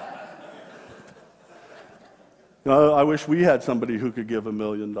 I wish we had somebody who could give $1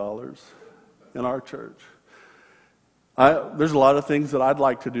 million in our church. There's a lot of things that I'd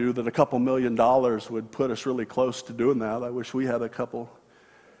like to do that a couple $1 million would put us really close to doing that. I wish we had a couple.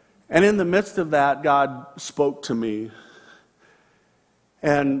 And in the midst of that, God spoke to me,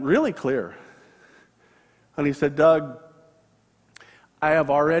 and really clear. And he said, Doug, I have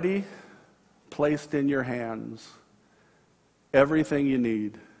already placed in your hands everything you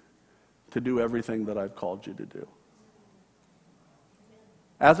need to do everything that I've called you to do.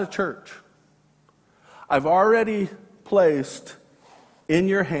 As a church, I've already placed in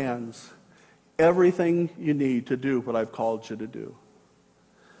your hands everything you need to do what I've called you to do.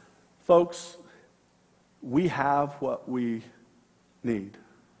 Folks, we have what we need.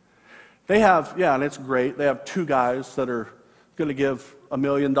 They have, and it's great, they have 2 guys that are going to give $1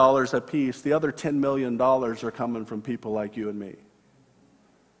 million apiece. The other $10 million are coming from people like you and me.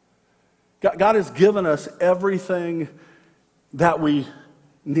 God has given us everything that we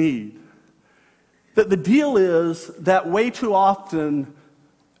need. The deal is that way too often,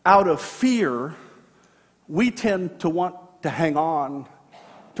 out of fear, we tend to want to hang on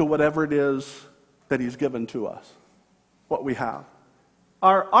to whatever it is that he's given to us, what we have,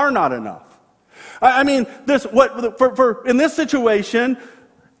 are not enough. I mean, in this situation,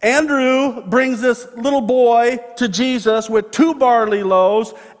 Andrew brings this little boy to Jesus with 2 barley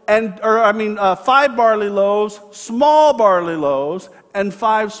loaves, 5 barley loaves, small barley loaves, and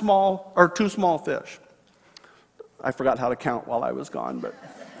 2 small fish. I forgot how to count while I was gone, but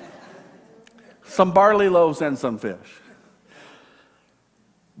some barley loaves and some fish.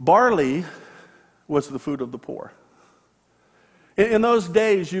 Barley was the food of the poor. In those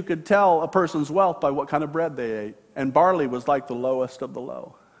days, you could tell a person's wealth by what kind of bread they ate. And barley was like the lowest of the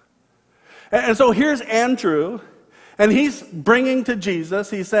low. And so here's Andrew, and he's bringing to Jesus.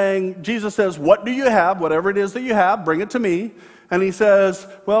 He's saying, Jesus says, what do you have? Whatever it is that you have, bring it to me. And he says,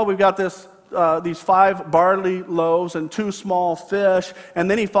 well, we've got these 5 barley loaves and 2 small fish. And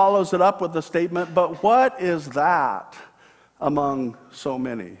then he follows it up with the statement, but what is that among so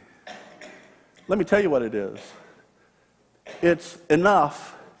many? Let me tell you what it is. It's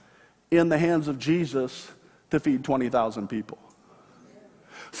enough in the hands of Jesus to feed 20,000 people.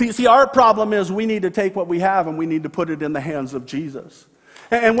 See, our problem is we need to take what we have and we need to put it in the hands of Jesus.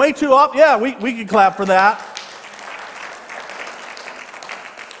 And way too often, yeah, we can clap for that.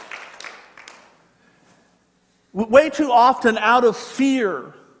 Way too often, out of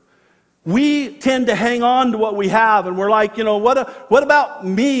fear, we tend to hang on to what we have, and we're like, what about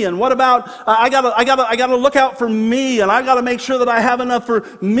me? And what about I gotta look out for me, and I gotta make sure that I have enough for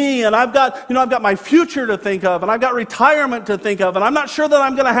me, and I've got my future to think of, and I've got retirement to think of, and I'm not sure that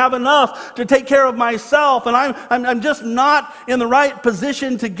I'm gonna have enough to take care of myself, and I'm just not in the right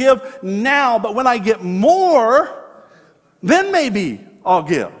position to give now. But when I get more, then maybe I'll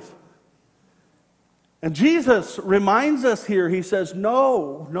give. And Jesus reminds us here, he says,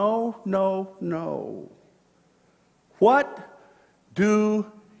 no, no, no, no. What do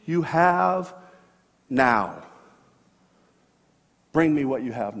you have now? Bring me what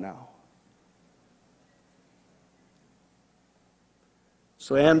you have now.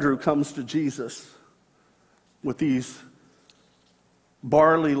 So Andrew comes to Jesus with these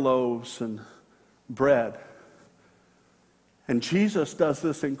barley loaves and bread. And Jesus does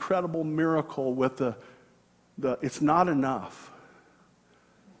this incredible miracle with the it's not enough.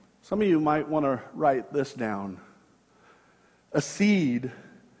 Some of you might want to write this down. A seed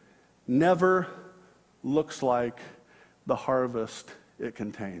never looks like the harvest it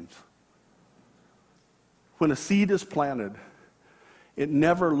contains. When a seed is planted, it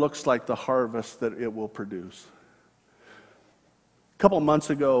never looks like the harvest that it will produce. A couple of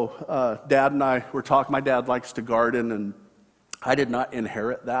months ago, Dad and I were talking. My dad likes to garden, and I did not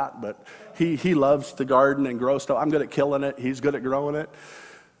inherit that, but he loves to garden and grow stuff. I'm good at killing it. He's good at growing it.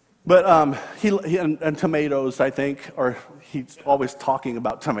 But he and tomatoes, I think, or he's always talking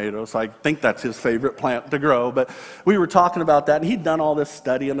about tomatoes. So I think that's his favorite plant to grow. But we were talking about that, and he'd done all this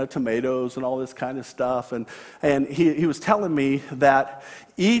study on the tomatoes and all this kind of stuff. And he was telling me that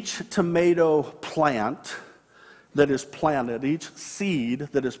each tomato plant that is planted, each seed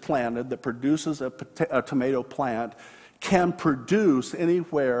that is planted that produces a tomato plant, can produce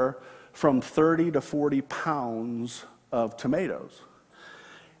anywhere from 30 to 40 pounds of tomatoes.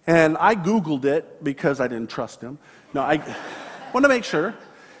 And I Googled it because I didn't trust him. No, I want to make sure.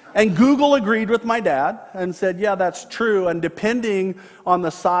 And Google agreed with my dad and said, yeah, that's true. And depending on the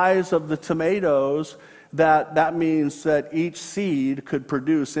size of the tomatoes, that means that each seed could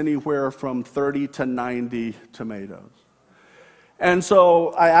produce anywhere from 30 to 90 tomatoes. And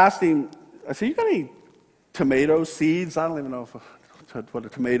so I asked him, I said, you got any tomato seeds? I don't even know what a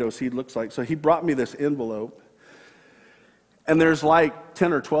tomato seed looks like. So he brought me this envelope, and there's like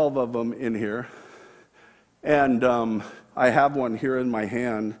 10 or 12 of them in here. And I have one here in my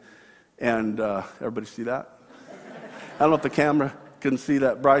hand, and everybody see that? I don't know if the camera can see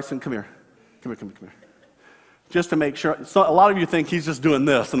that. Bryson, come here. Come here. Just to make sure. So a lot of you think he's just doing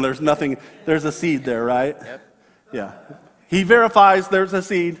this, and there's nothing. There's a seed there, right? Yep. Yeah. He verifies there's a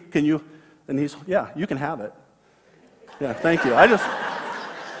seed. Can you? And he's, yeah, you can have it. Yeah, thank you. I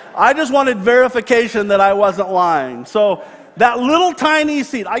just wanted verification that I wasn't lying. So that little tiny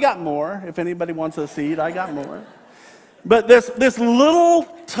seed, I got more. If anybody wants a seed, I got more. But this little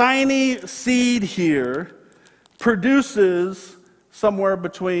tiny seed here produces somewhere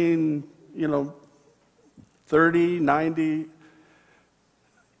between, 30, 90.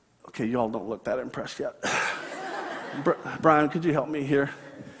 Okay, y'all don't look that impressed yet. Brian, could you help me here?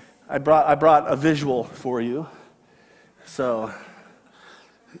 I brought a visual for you. So,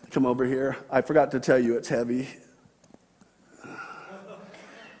 come over here. I forgot to tell you it's heavy.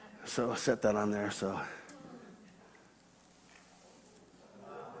 So, set that on there. So,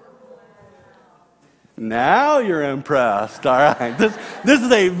 now you're impressed. All right. This is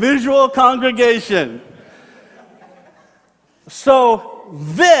a visual congregation. So,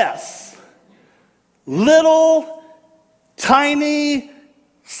 this little tiny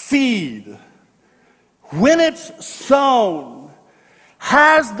seed, when it's sown,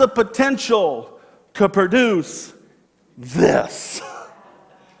 has the potential to produce this.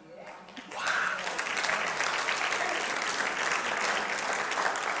 Wow.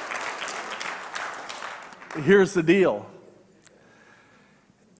 Here's the deal.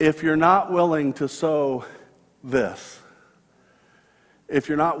 if you're not willing to sow this, if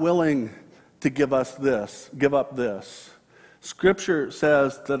you're not willing to give up this, Scripture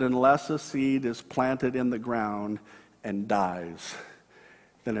says that unless a seed is planted in the ground and dies,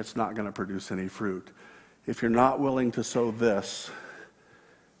 then it's not going to produce any fruit. If you're not willing to sow this,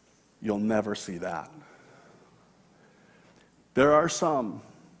 you'll never see that. There are some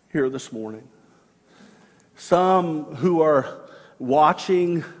here this morning, some who are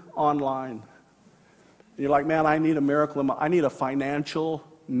watching online. You're like, man, I need a miracle. I need a financial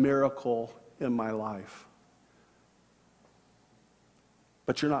miracle in my life.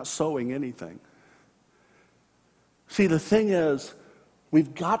 But you're not sowing anything. See, the thing is,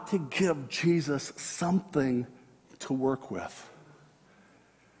 we've got to give Jesus something to work with.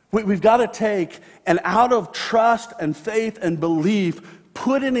 We've got to take and out of trust and faith and belief,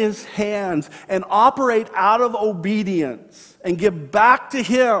 put in his hands and operate out of obedience and give back to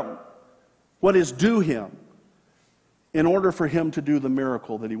him what is due him in order for him to do the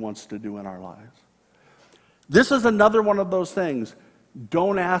miracle that he wants to do in our lives. This is another one of those things.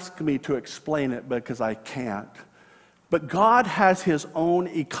 Don't ask me to explain it because I can't. But God has his own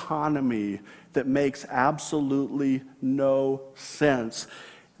economy that makes absolutely no sense.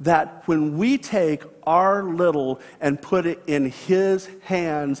 That when we take our little and put it in his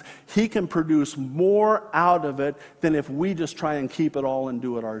hands, he can produce more out of it than if we just try and keep it all and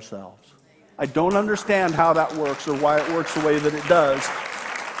do it ourselves. I don't understand how that works or why it works the way that it does.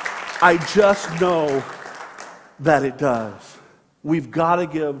 I just know that it does. We've got to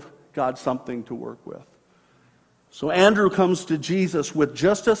give God something to work with. So Andrew comes to Jesus with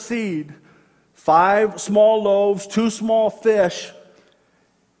just a seed, 5 small loaves, 2 small fish,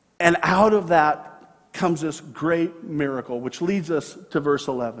 and out of that comes this great miracle, which leads us to verse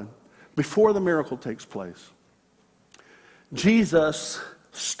 11. Before the miracle takes place, Jesus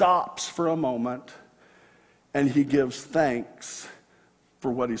stops for a moment and he gives thanks for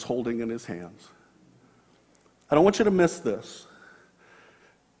what he's holding in his hands. I don't want you to miss this.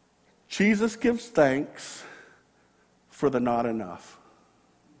 Jesus gives thanks for the not enough.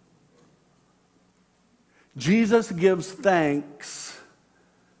 Jesus gives thanks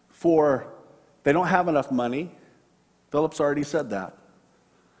for they don't have enough money. Philip's already said that.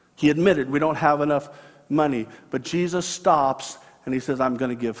 He admitted we don't have enough money. But Jesus stops and he says, I'm going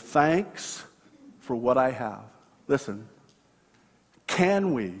to give thanks for what I have. Listen,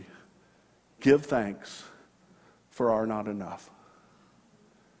 can we give thanks for our not enough?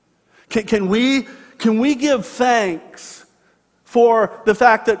 Can we give thanks for the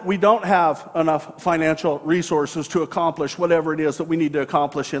fact that we don't have enough financial resources to accomplish whatever it is that we need to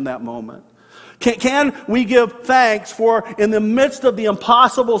accomplish in that moment? Can we give thanks for, in the midst of the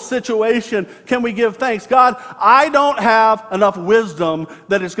impossible situation, can we give thanks? God, I don't have enough wisdom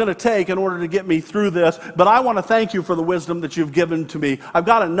that it's going to take in order to get me through this, but I want to thank you for the wisdom that you've given to me. I've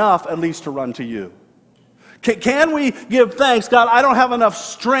got enough at least to run to you. Can we give thanks? God, I don't have enough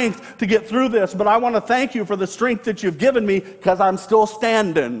strength to get through this, but I want to thank you for the strength that you've given me because I'm still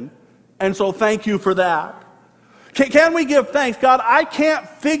standing. And so thank you for that. Can we give thanks? God, I can't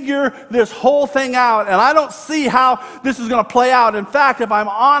figure this whole thing out, and I don't see how this is going to play out. In fact, if I'm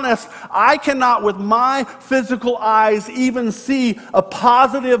honest, I cannot with my physical eyes even see a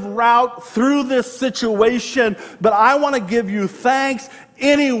positive route through this situation, but I want to give you thanks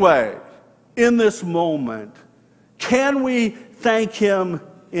anyway. In this moment, can we thank him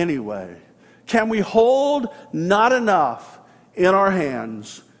anyway? Can we hold not enough in our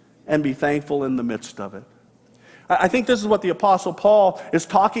hands and be thankful in the midst of it? I think this is what the Apostle Paul is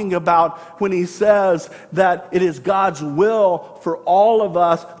talking about when he says that it is God's will for all of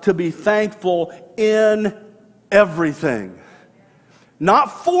us to be thankful in everything.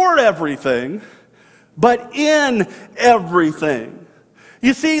 Not for everything, but in everything.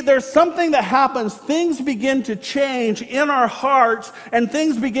 You see, there's something that happens. Things begin to change in our hearts and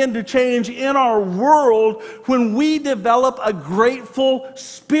things begin to change in our world when we develop a grateful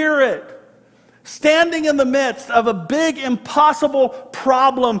spirit. Standing in the midst of a big, impossible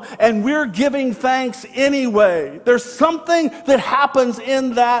problem and we're giving thanks anyway. There's something that happens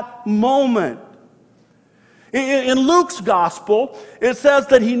in that moment. In Luke's gospel, it says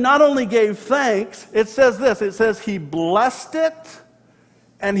that he not only gave thanks, it says this, it says he blessed it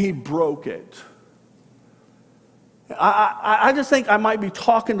and he broke it. I just think I might be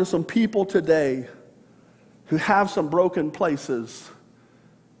talking to some people today who have some broken places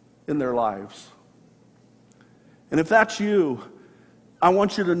in their lives. And if that's you, I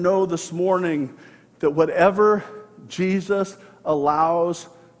want you to know this morning that whatever Jesus allows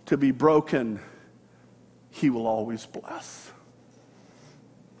to be broken, he will always bless.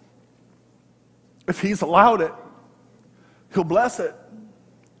 If He's allowed it, He'll bless it.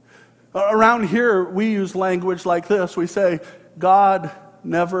 Around here, we use language like this. We say, God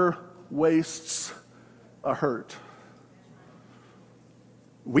never wastes a hurt.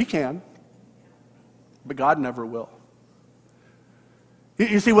 We can, but God never will.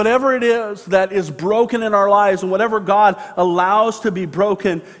 You see, whatever it is that is broken in our lives and whatever God allows to be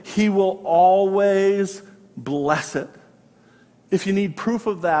broken, He will always bless it. If you need proof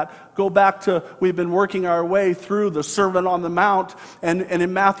of that, go back to, we've been working our way through the Sermon on the Mount, and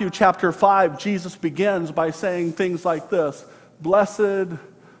in Matthew chapter 5, Jesus begins by saying things like this: blessed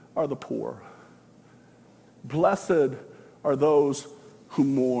are the poor. Blessed are those who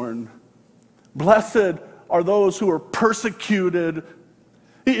mourn. Blessed are those who are persecuted.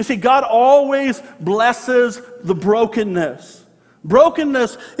 You see, God always blesses the brokenness.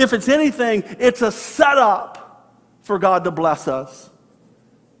 Brokenness, if it's anything, it's a setup for God to bless us.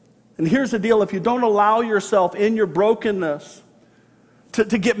 And here's the deal: if you don't allow yourself in your brokenness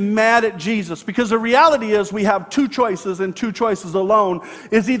to get mad at Jesus, because the reality is we have two choices, and two choices alone,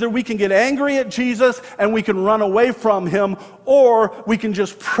 is either we can get angry at Jesus and we can run away from Him, or we can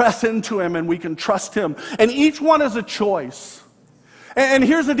just press into Him and we can trust Him. And each one is a choice. And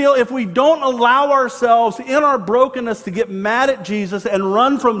here's the deal: if we don't allow ourselves in our brokenness to get mad at Jesus and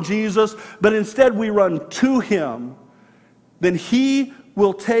run from Jesus, but instead we run to Him, then He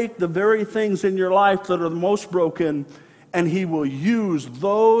will take the very things in your life that are the most broken, and He will use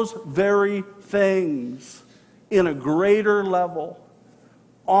those very things in a greater level,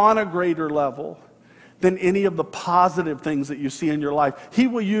 on a greater level, than any of the positive things that you see in your life. He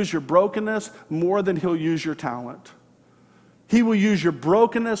will use your brokenness more than He'll use your talent. He will use your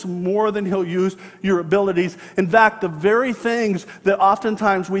brokenness more than He'll use your abilities. In fact, the very things that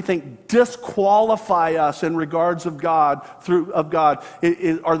oftentimes we think disqualify us in regards of God,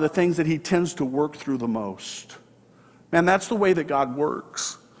 are the things that He tends to work through the most. Man, that's the way that God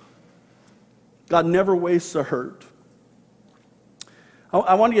works. God never wastes a hurt.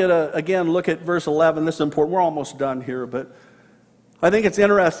 I want you to, again, look at verse 11. This is important. We're almost done here, but I think it's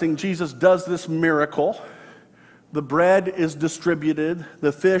interesting. Jesus does this miracle. The bread is distributed.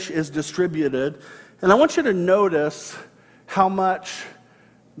 The fish is distributed. And I want you to notice how much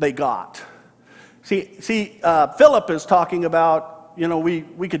they got. See, Philip is talking about,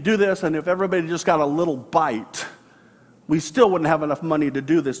 we could do this, and if everybody just got a little bite, we still wouldn't have enough money to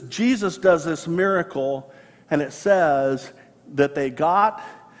do this. Jesus does this miracle, and it says that they got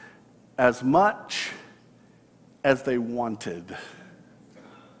as much as they wanted.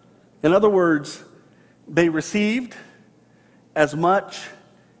 In other words, they received as much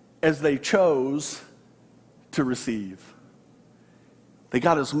as they chose to receive. They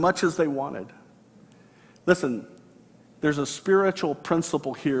got as much as they wanted. Listen, there's a spiritual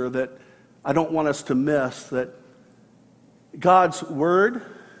principle here that I don't want us to miss, that God's Word,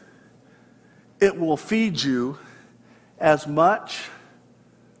 it will feed you as much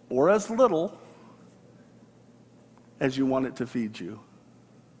or as little as you want it to feed you.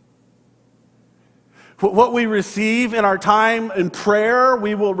 What we receive in our time in prayer,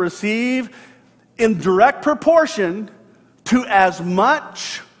 we will receive in direct proportion to as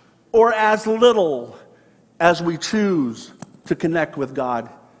much or as little as we choose to connect with God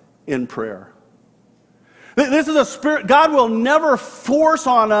in prayer. This is a spirit. God will never force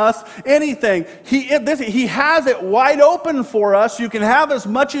on us anything. He has it wide open for us. You can have as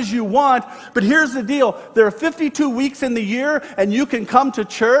much as you want, but here's the deal. There are 52 weeks in the year, and you can come to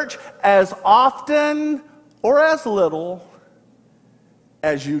church as often or as little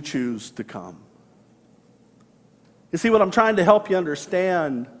as you choose to come. You see, what I'm trying to help you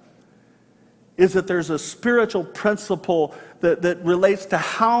understand is that there's a spiritual principle that relates to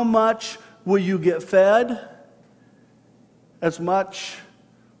how much will you get fed, as much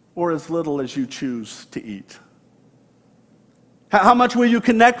or as little as you choose to eat. How much will you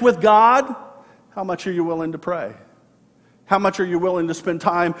connect with God? How much are you willing to pray? How much are you willing to spend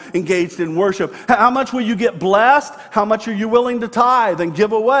time engaged in worship? How much will you get blessed? How much are you willing to tithe and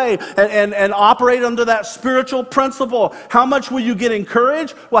give away and operate under that spiritual principle? How much will you get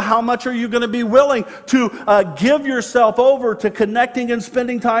encouraged? Well, how much are you going to be willing to give yourself over to connecting and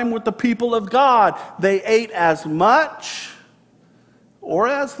spending time with the people of God? They ate as much or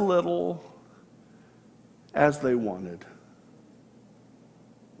as little as they wanted.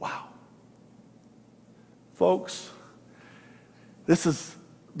 Wow. Folks, this is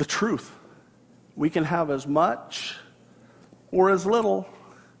the truth. We can have as much or as little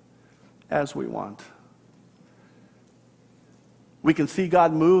as we want. We can see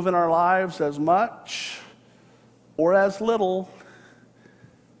God move in our lives as much or as little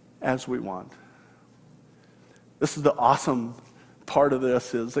as we want. This is the awesome part of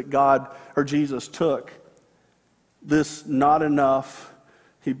this, is that God, or Jesus, took this not enough.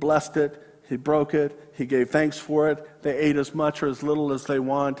 He blessed it. He broke it. He gave thanks for it. They ate as much or as little as they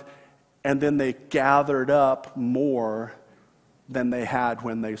want. And then they gathered up more than they had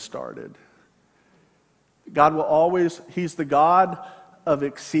when they started. God will always, He's the God of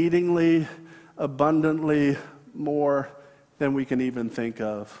exceedingly, abundantly more than we can even think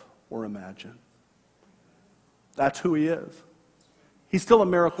of or imagine. That's who He is. He's still a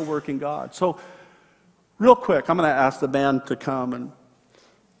miracle-working God. So, real quick, I'm going to ask the band to come. And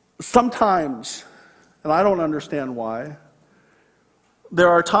sometimes, and I don't understand why, there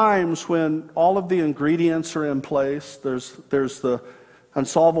are times when all of the ingredients are in place. There's the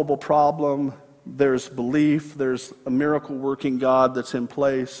unsolvable problem. There's belief. There's a miracle-working God that's in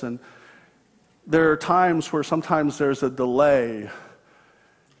place. And there are times where sometimes there's a delay.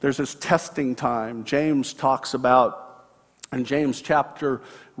 There's this testing time. James talks about, in James chapter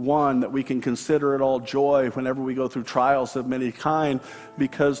 1, that we can consider it all joy whenever we go through trials of many kind,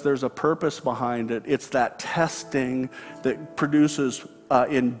 because there's a purpose behind it. It's that testing that produces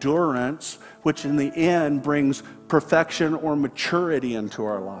endurance, which in the end brings perfection or maturity into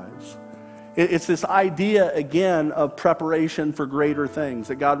our lives. It's this idea, again, of preparation for greater things,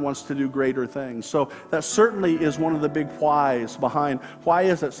 that God wants to do greater things. So that certainly is one of the big whys behind why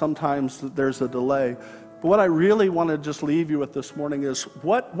is it sometimes that there's a delay. But what I really want to just leave you with this morning is,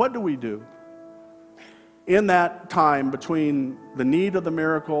 what do we do in that time between the need of the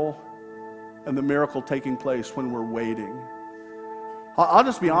miracle and the miracle taking place when we're waiting? I'll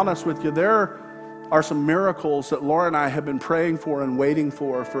just be honest with you. There are some miracles that Laura and I have been praying for and waiting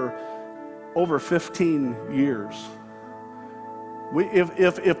for over 15 years.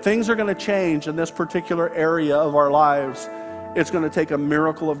 If things are going to change in this particular area of our lives, it's going to take a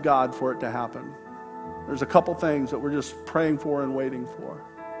miracle of God for it to happen. There's a couple things that we're just praying for and waiting for.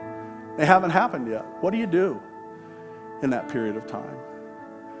 They haven't happened yet. What do you do in that period of time?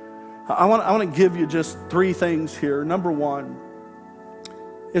 I want to give you just 3 things here. Number 1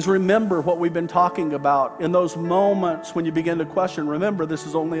 is remember what we've been talking about. In those moments when you begin to question, remember this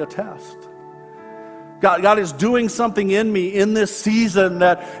is only a test. God is doing something in me in this season,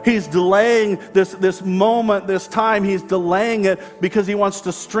 that He's delaying this moment, this time. He's delaying it because He wants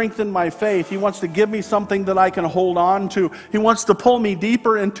to strengthen my faith. He wants to give me something that I can hold on to. He wants to pull me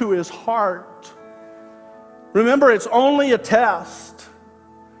deeper into His heart. Remember, it's only a test.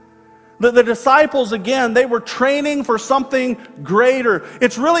 The disciples, again, they were training for something greater.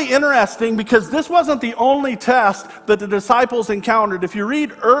 It's really interesting because this wasn't the only test that the disciples encountered. If you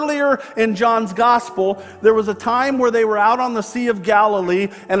read earlier in John's gospel, there was a time where they were out on the Sea of Galilee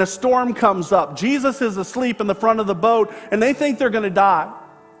and a storm comes up. Jesus is asleep in the front of the boat and they think they're going to die.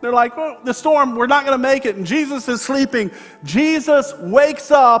 They're like, oh, the storm, we're not going to make it. And Jesus is sleeping. Jesus wakes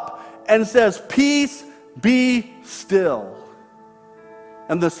up and says, "Peace, be still."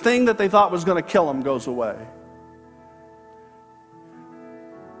 And this thing that they thought was going to kill him goes away.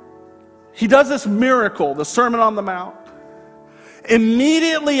 He does this miracle, the Sermon on the Mount.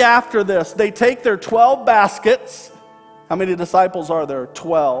 Immediately after this, they take their 12 baskets. How many disciples are there?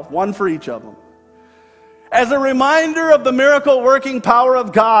 12. One for each of them. As a reminder of the miracle working power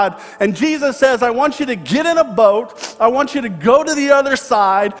of God. And Jesus says, I want you to get in a boat. I want you to go to the other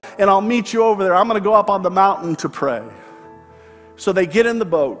side, and I'll meet you over there. I'm going to go up on the mountain to pray. So they get in the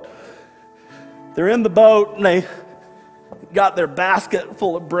boat. They're in the boat and they got their basket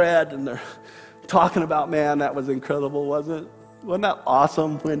full of bread and they're talking about, man, that was incredible, wasn't it? Wasn't that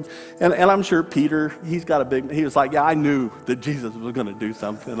awesome? And I'm sure Peter, he was like, yeah, I knew that Jesus was going to do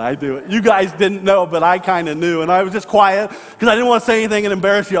something. I do it. You guys didn't know, but I kind of knew. And I was just quiet because I didn't want to say anything and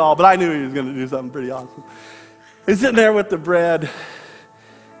embarrass you all, but I knew he was going to do something pretty awesome. He's sitting there with the bread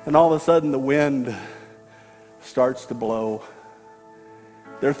and all of a sudden the wind starts to blow.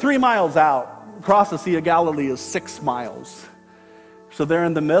 They're 3 miles out. Across the Sea of Galilee is 6 miles. So they're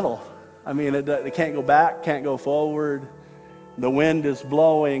in the middle. I mean, they can't go back, can't go forward. The wind is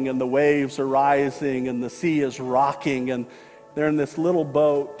blowing and the waves are rising and the sea is rocking and they're in this little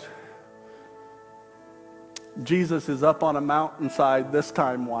boat. Jesus is up on a mountainside this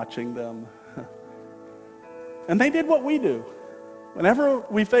time watching them. And they did what we do. Whenever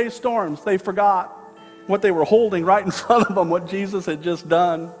we face storms, they forgot what they were holding right in front of them, what Jesus had just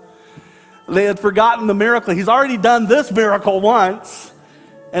done. They had forgotten the miracle. He's already done this miracle once,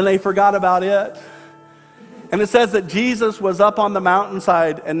 and they forgot about it. And it says that Jesus was up on the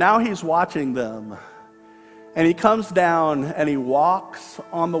mountainside, and now He's watching them. And He comes down, and He walks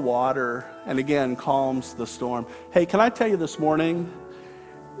on the water, and again, calms the storm. Hey, can I tell you this morning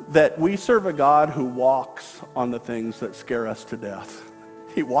that we serve a God who walks on the things that scare us to death.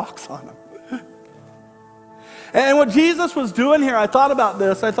 He walks on them. And what Jesus was doing here, I thought about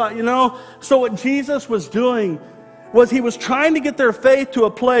this. I thought, so what Jesus was doing was he was trying to get their faith to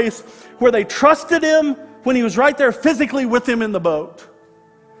a place where they trusted him when he was right there physically with them in the boat.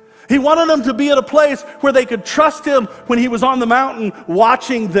 He wanted them to be at a place where they could trust him when he was on the mountain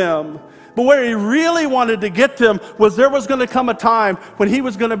watching them. But where he really wanted to get them was there was going to come a time when he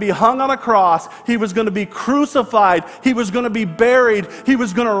was going to be hung on a cross, he was going to be crucified, he was going to be buried, he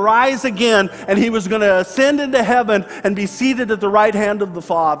was going to rise again, and he was going to ascend into heaven and be seated at the right hand of the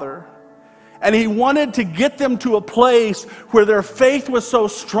Father. And he wanted to get them to a place where their faith was so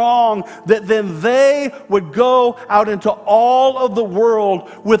strong that then they would go out into all of the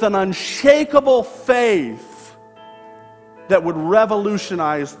world with an unshakable faith that would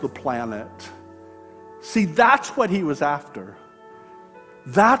revolutionize the planet. See, that's what he was after.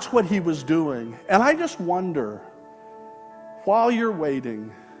 That's what he was doing. And I just wonder, while you're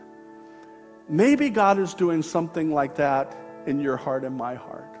waiting, maybe God is doing something like that in your heart and my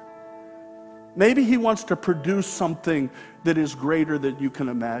heart. Maybe he wants to produce something that is greater than you can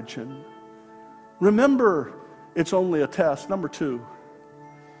imagine. Remember, it's only a test. Number 2,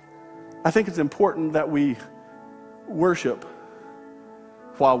 I think it's important that we worship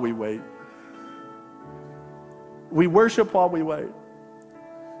while we wait. We worship while we wait.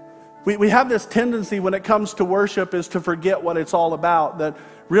 We have this tendency when it comes to worship is to forget what it's all about. That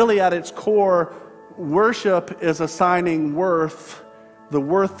really at its core, worship is assigning worth, the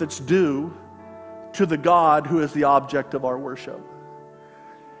worth that's due, to the God who is the object of our worship.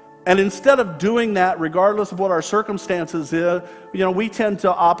 And instead of doing that, regardless of what our circumstances is, we tend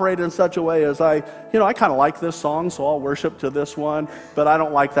to operate in such a way as I kind of like this song, so I'll worship to this one, but I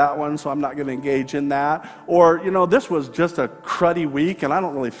don't like that one, so I'm not going to engage in that. Or, this was just a cruddy week, and I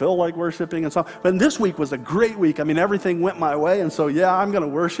don't really feel like worshiping and so on. But this week was a great week. I mean, everything went my way, and so, I'm going to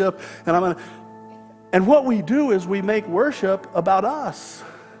worship, and what we do is we make worship about us.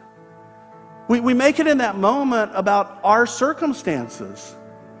 We make it in that moment about our circumstances.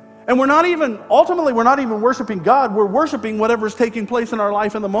 And ultimately we're not even worshiping God, we're worshiping whatever's taking place in our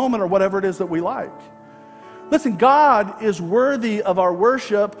life in the moment or whatever it is that we like. Listen, God is worthy of our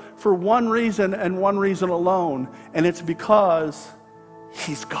worship for one reason and one reason alone, and it's because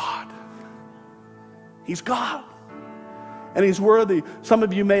he's God. He's God. And he's worthy. Some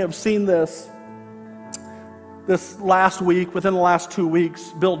of you may have seen this last week, within the last 2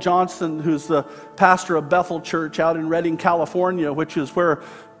 weeks. Bill Johnson, who's the pastor of Bethel Church out in Redding, California, which is where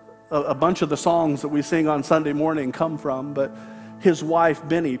a bunch of the songs that we sing on Sunday morning come from, but his wife,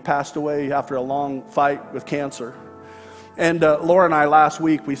 Benny, passed away after a long fight with cancer. And Laura and I last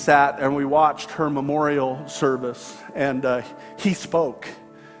week, we sat and we watched her memorial service, and he spoke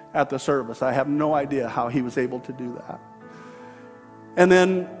at the service. I have no idea how he was able to do that. And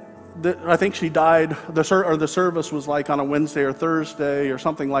then I think she died, the service was like on a Wednesday or Thursday or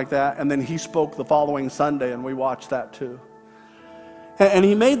something like that, and then he spoke the following Sunday, and we watched that too. And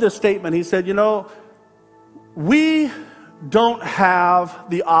he made this statement. He said, we don't have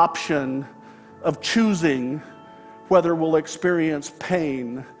the option of choosing whether we'll experience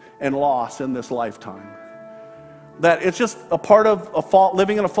pain and loss in this lifetime. That it's just a part of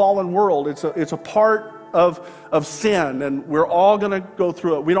living in a fallen world. It's a part of sin, and we're all going to go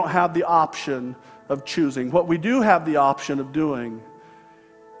through it. We don't have the option of choosing. What we do have the option of doing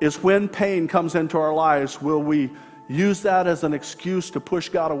is when pain comes into our lives, will we use that as an excuse to push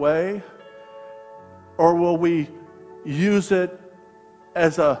God away? Or will we use it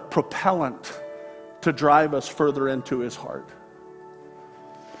as a propellant to drive us further into his heart?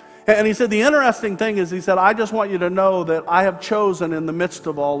 And he said, the interesting thing is, he said, I just want you to know that I have chosen in the midst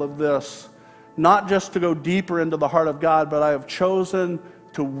of all of this, not just to go deeper into the heart of God, but I have chosen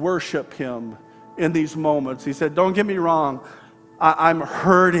to worship him in these moments. He said, don't get me wrong, I'm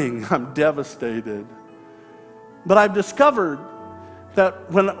hurting, I'm devastated. But I've discovered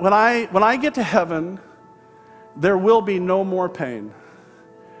that when I get to heaven, there will be no more pain.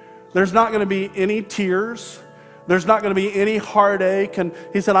 There's not going to be any tears. There's not going to be any heartache. And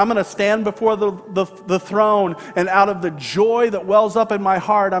he said, I'm going to stand before the throne, and out of the joy that wells up in my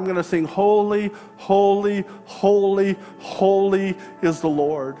heart, I'm going to sing, holy, holy, holy, holy is the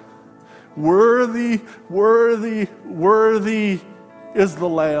Lord. Worthy, worthy, worthy is the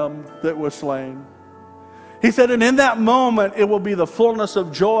Lamb that was slain. He said, and in that moment, it will be the fullness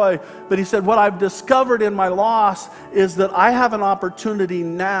of joy. But he said, what I've discovered in my loss is that I have an opportunity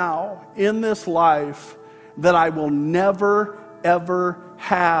now in this life that I will never, ever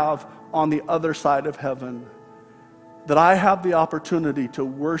have on the other side of heaven. that I have the opportunity to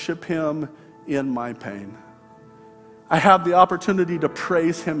worship him in my pain. I have the opportunity to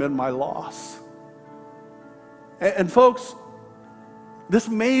praise him in my loss. And folks, this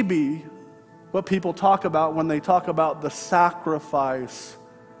may be what people talk about when they talk about the sacrifice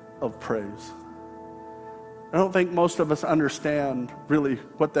of praise. I don't think most of us understand really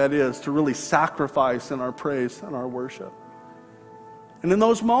what that is, to really sacrifice in our praise and our worship. And in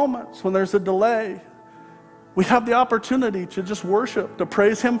those moments when there's a delay, we have the opportunity to just worship, to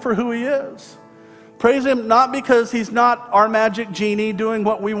praise him for who he is. Praise him not because he's not our magic genie doing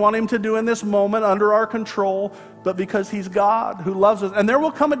what we want him to do in this moment under our control, but because he's God who loves us. And there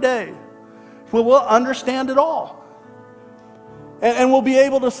will come a day when we'll understand it all. And we'll be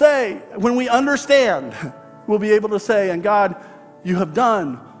able to say, when we understand, we'll be able to say, and God, you have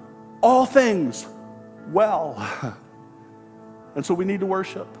done all things well. And so we need to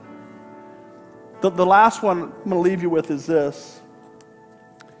worship. The last one I'm going to leave you with is this.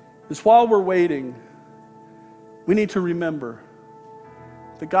 Is while we're waiting, we need to remember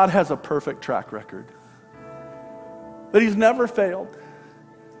that God has a perfect track record. That he's never failed,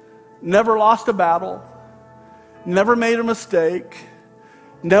 never lost a battle, never made a mistake,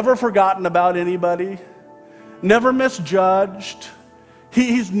 never forgotten about anybody, never misjudged.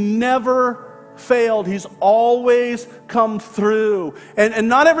 He's never failed. He's always come through. And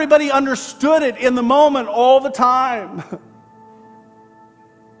not everybody understood it in the moment all the time.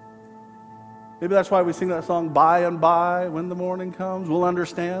 Maybe that's why we sing that song, by and by, when the morning comes, we'll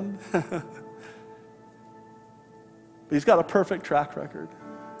understand. But he's got a perfect track record.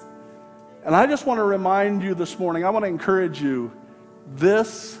 And I just want to remind you this morning, I want to encourage you,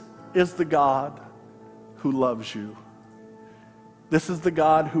 this is the God who loves you. This is the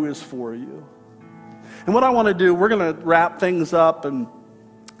God who is for you. And what I want to do, we're going to wrap things up, and,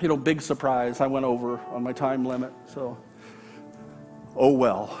 big surprise, I went over on my time limit, so, oh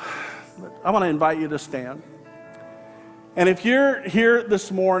well. But I want to invite you to stand. And if you're here this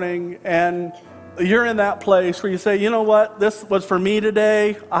morning and you're in that place where you say, you know what, this was for me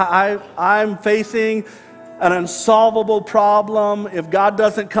today. I'm facing an unsolvable problem. If God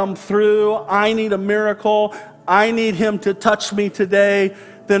doesn't come through, I need a miracle. I need him to touch me today.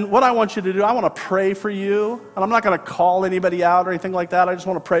 Then what I want you to do, I want to pray for you. And I'm not going to call anybody out or anything like that. I just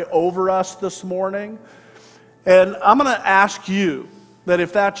want to pray over us this morning. And I'm going to ask you that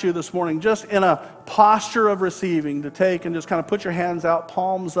if that's you this morning, just in a posture of receiving, to take and just kind of put your hands out,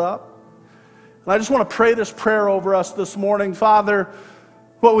 palms up. And I just want to pray this prayer over us this morning. Father,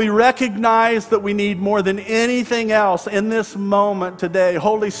 what we recognize that we need more than anything else in this moment today,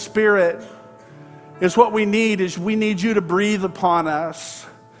 Holy Spirit, is what we need, is we need you to breathe upon us.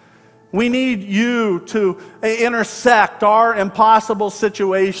 We need you to intersect our impossible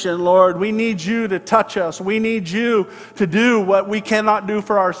situation, Lord. We need you to touch us. We need you to do what we cannot do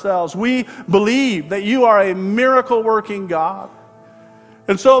for ourselves. We believe that you are a miracle-working God.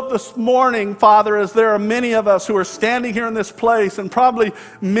 And so this morning, Father, as there are many of us who are standing here in this place, and probably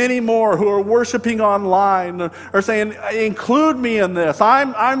many more who are worshiping online, are saying, include me in this.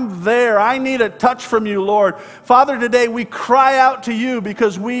 I'm there. I need a touch from you, Lord. Father, today we cry out to you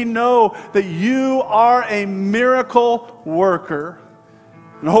because we know that you are a miracle worker.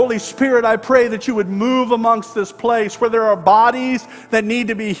 And Holy Spirit, I pray that you would move amongst this place where there are bodies that need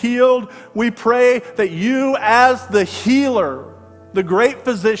to be healed. We pray that you, as the healer, the great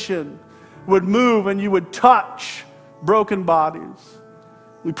physician, would move and you would touch broken bodies.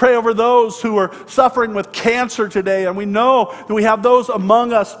 We pray over those who are suffering with cancer today, and we know that we have those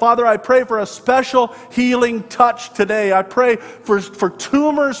among us. Father, I pray for a special healing touch today. I pray for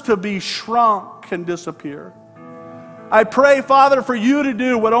tumors to be shrunk and disappear. I pray, Father, for you to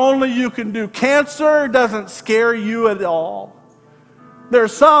do what only you can do. Cancer doesn't scare you at all. There are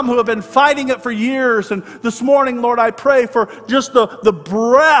some who have been fighting it for years, and this morning, Lord, I pray for just the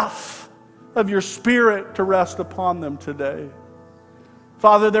breath of your Spirit to rest upon them today.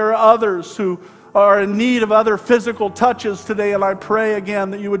 Father, there are others who are in need of other physical touches today, and I pray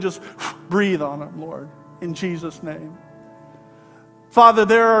again that you would just breathe on them, Lord, in Jesus' name. Father,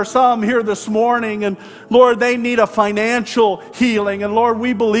 there are some here this morning, and Lord, they need a financial healing, and Lord,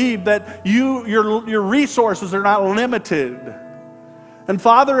 we believe that your resources are not limited. And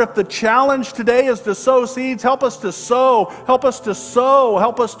Father, if the challenge today is to sow seeds, help us to sow, help us to sow,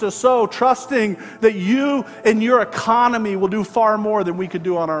 help us to sow, trusting that you and your economy will do far more than we could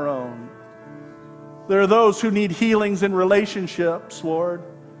do on our own. There are those who need healings in relationships, Lord.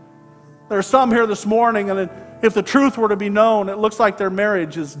 There are some here this morning, and if the truth were to be known, it looks like their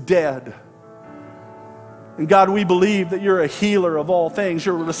marriage is dead. And God, we believe that you're a healer of all things.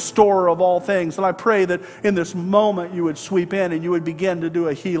 You're a restorer of all things. And I pray that in this moment you would sweep in and you would begin to do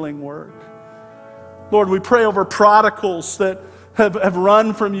a healing work. Lord, we pray over prodigals that have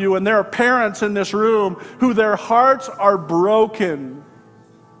run from you, and there are parents in this room who their hearts are broken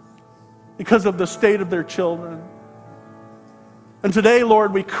because of the state of their children. And today,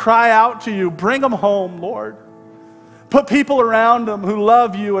 Lord, we cry out to you, bring them home, Lord. Put people around them who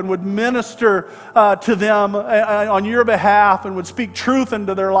love you and would minister to them on your behalf and would speak truth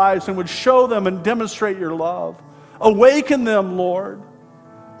into their lives and would show them and demonstrate your love. Awaken them, Lord,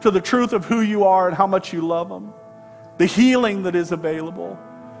 to the truth of who you are and how much you love them. The healing that is available.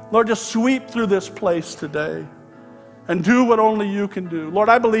 Lord, just sweep through this place today and do what only you can do. Lord,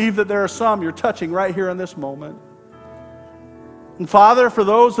 I believe that there are some you're touching right here in this moment. And Father, for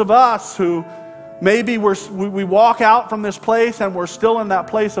those of us who maybe we walk out from this place and we're still in that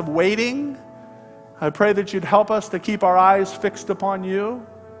place of waiting, I pray that you'd help us to keep our eyes fixed upon you,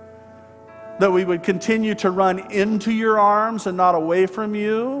 that we would continue to run into your arms and not away from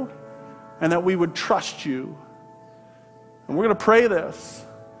you, and that we would trust you. And we're going to pray this.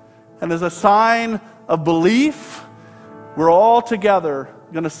 And as a sign of belief, we're all together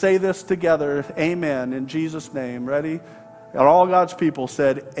going to say this together. Amen. In Jesus' name. Ready? And all God's people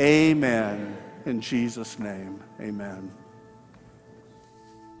said, amen. In Jesus' name. Amen.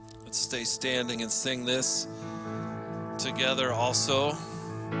 Let's stay standing and sing this together also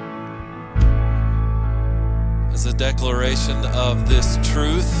as a declaration of this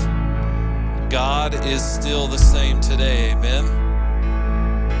truth. God is still the same today. Amen.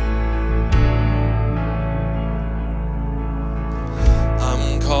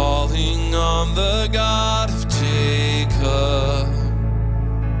 I'm calling on the God of Jacob,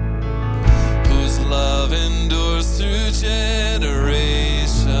 whose love endures through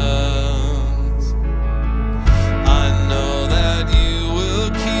generations. I know that you will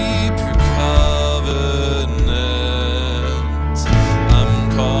keep your covenant.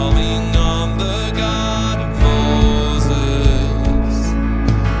 I'm calling on the God of Moses,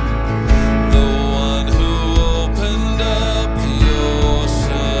 the one who opened up the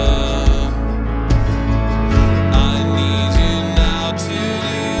ocean. I need you now to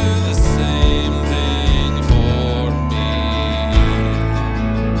do the same thing for me.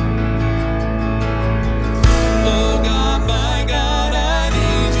 Oh God, my God, I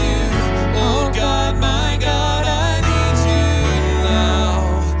need you. Oh God, my God, I need you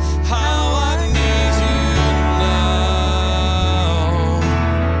now. How I need you now.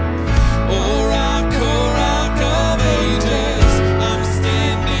 Oh rock of ages, I'm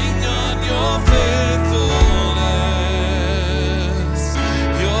standing on your faithfulness,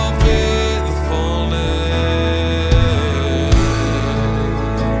 your faithfulness.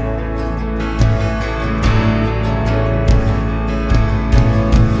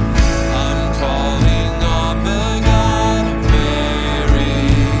 I'm calling on the God of Mary,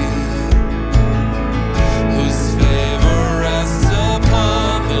 whose favor rests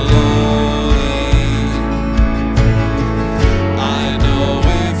upon the lowly. I know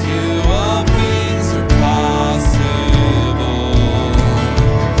with you all things are possible.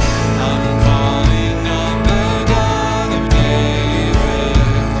 I'm calling on the God of David,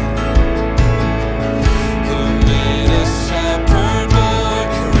 who made a shepherd boy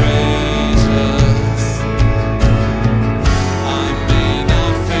courageous. I may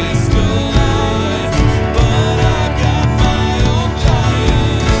not face Goliath, but I've got my own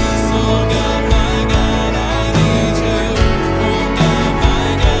giants. Oh God, my God, I need you. Oh God, my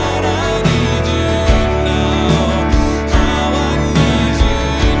God, I need you now. How I need you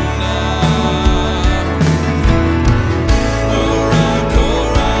now. Oh rock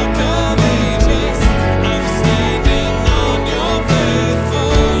of ages, I'm standing on your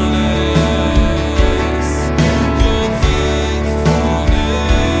faithfulness, your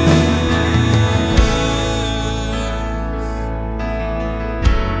faithfulness.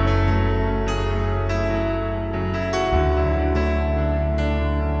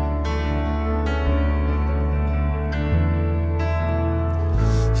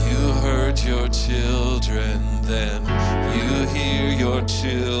 You heard your children then, you hear your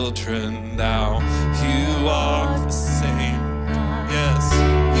children now. You are the same. Yes,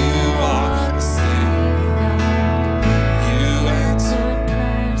 you are the same. You answer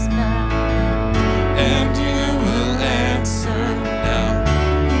prayers now, and you will answer now.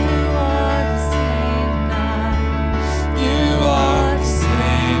 You are the same God. You are the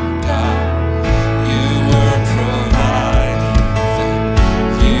same God. You were providing then.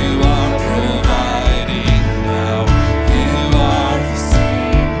 You are providing now. You are the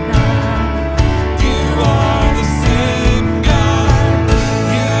same God. You are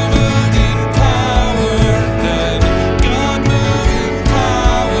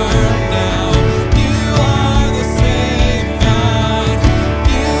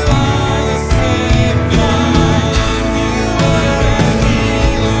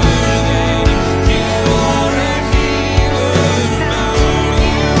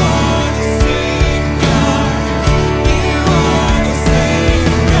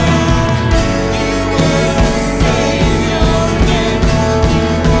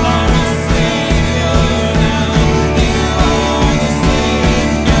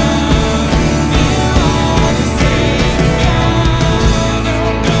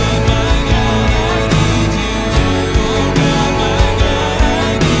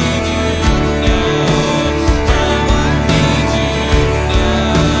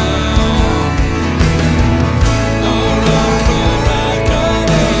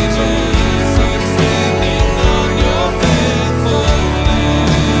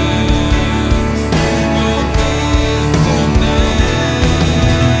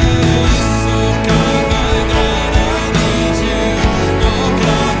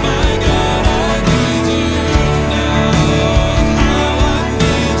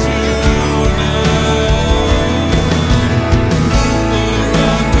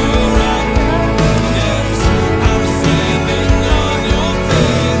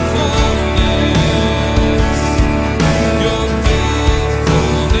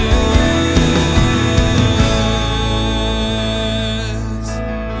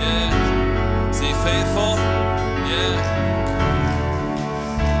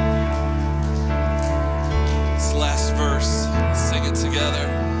together.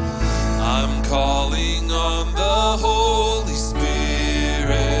 I'm calling on the Holy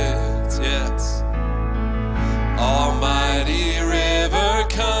Spirit, yes. Almighty river,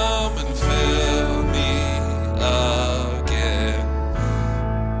 come and fill me again.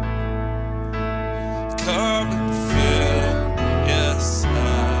 Come and fill, yes,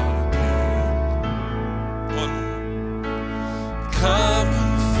 again. One. Come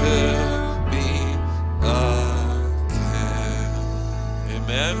and fill me again.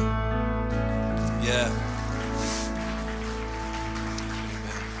 Amen. Yeah.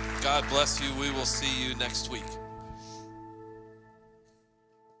 Amen. God bless you. We will see you next week.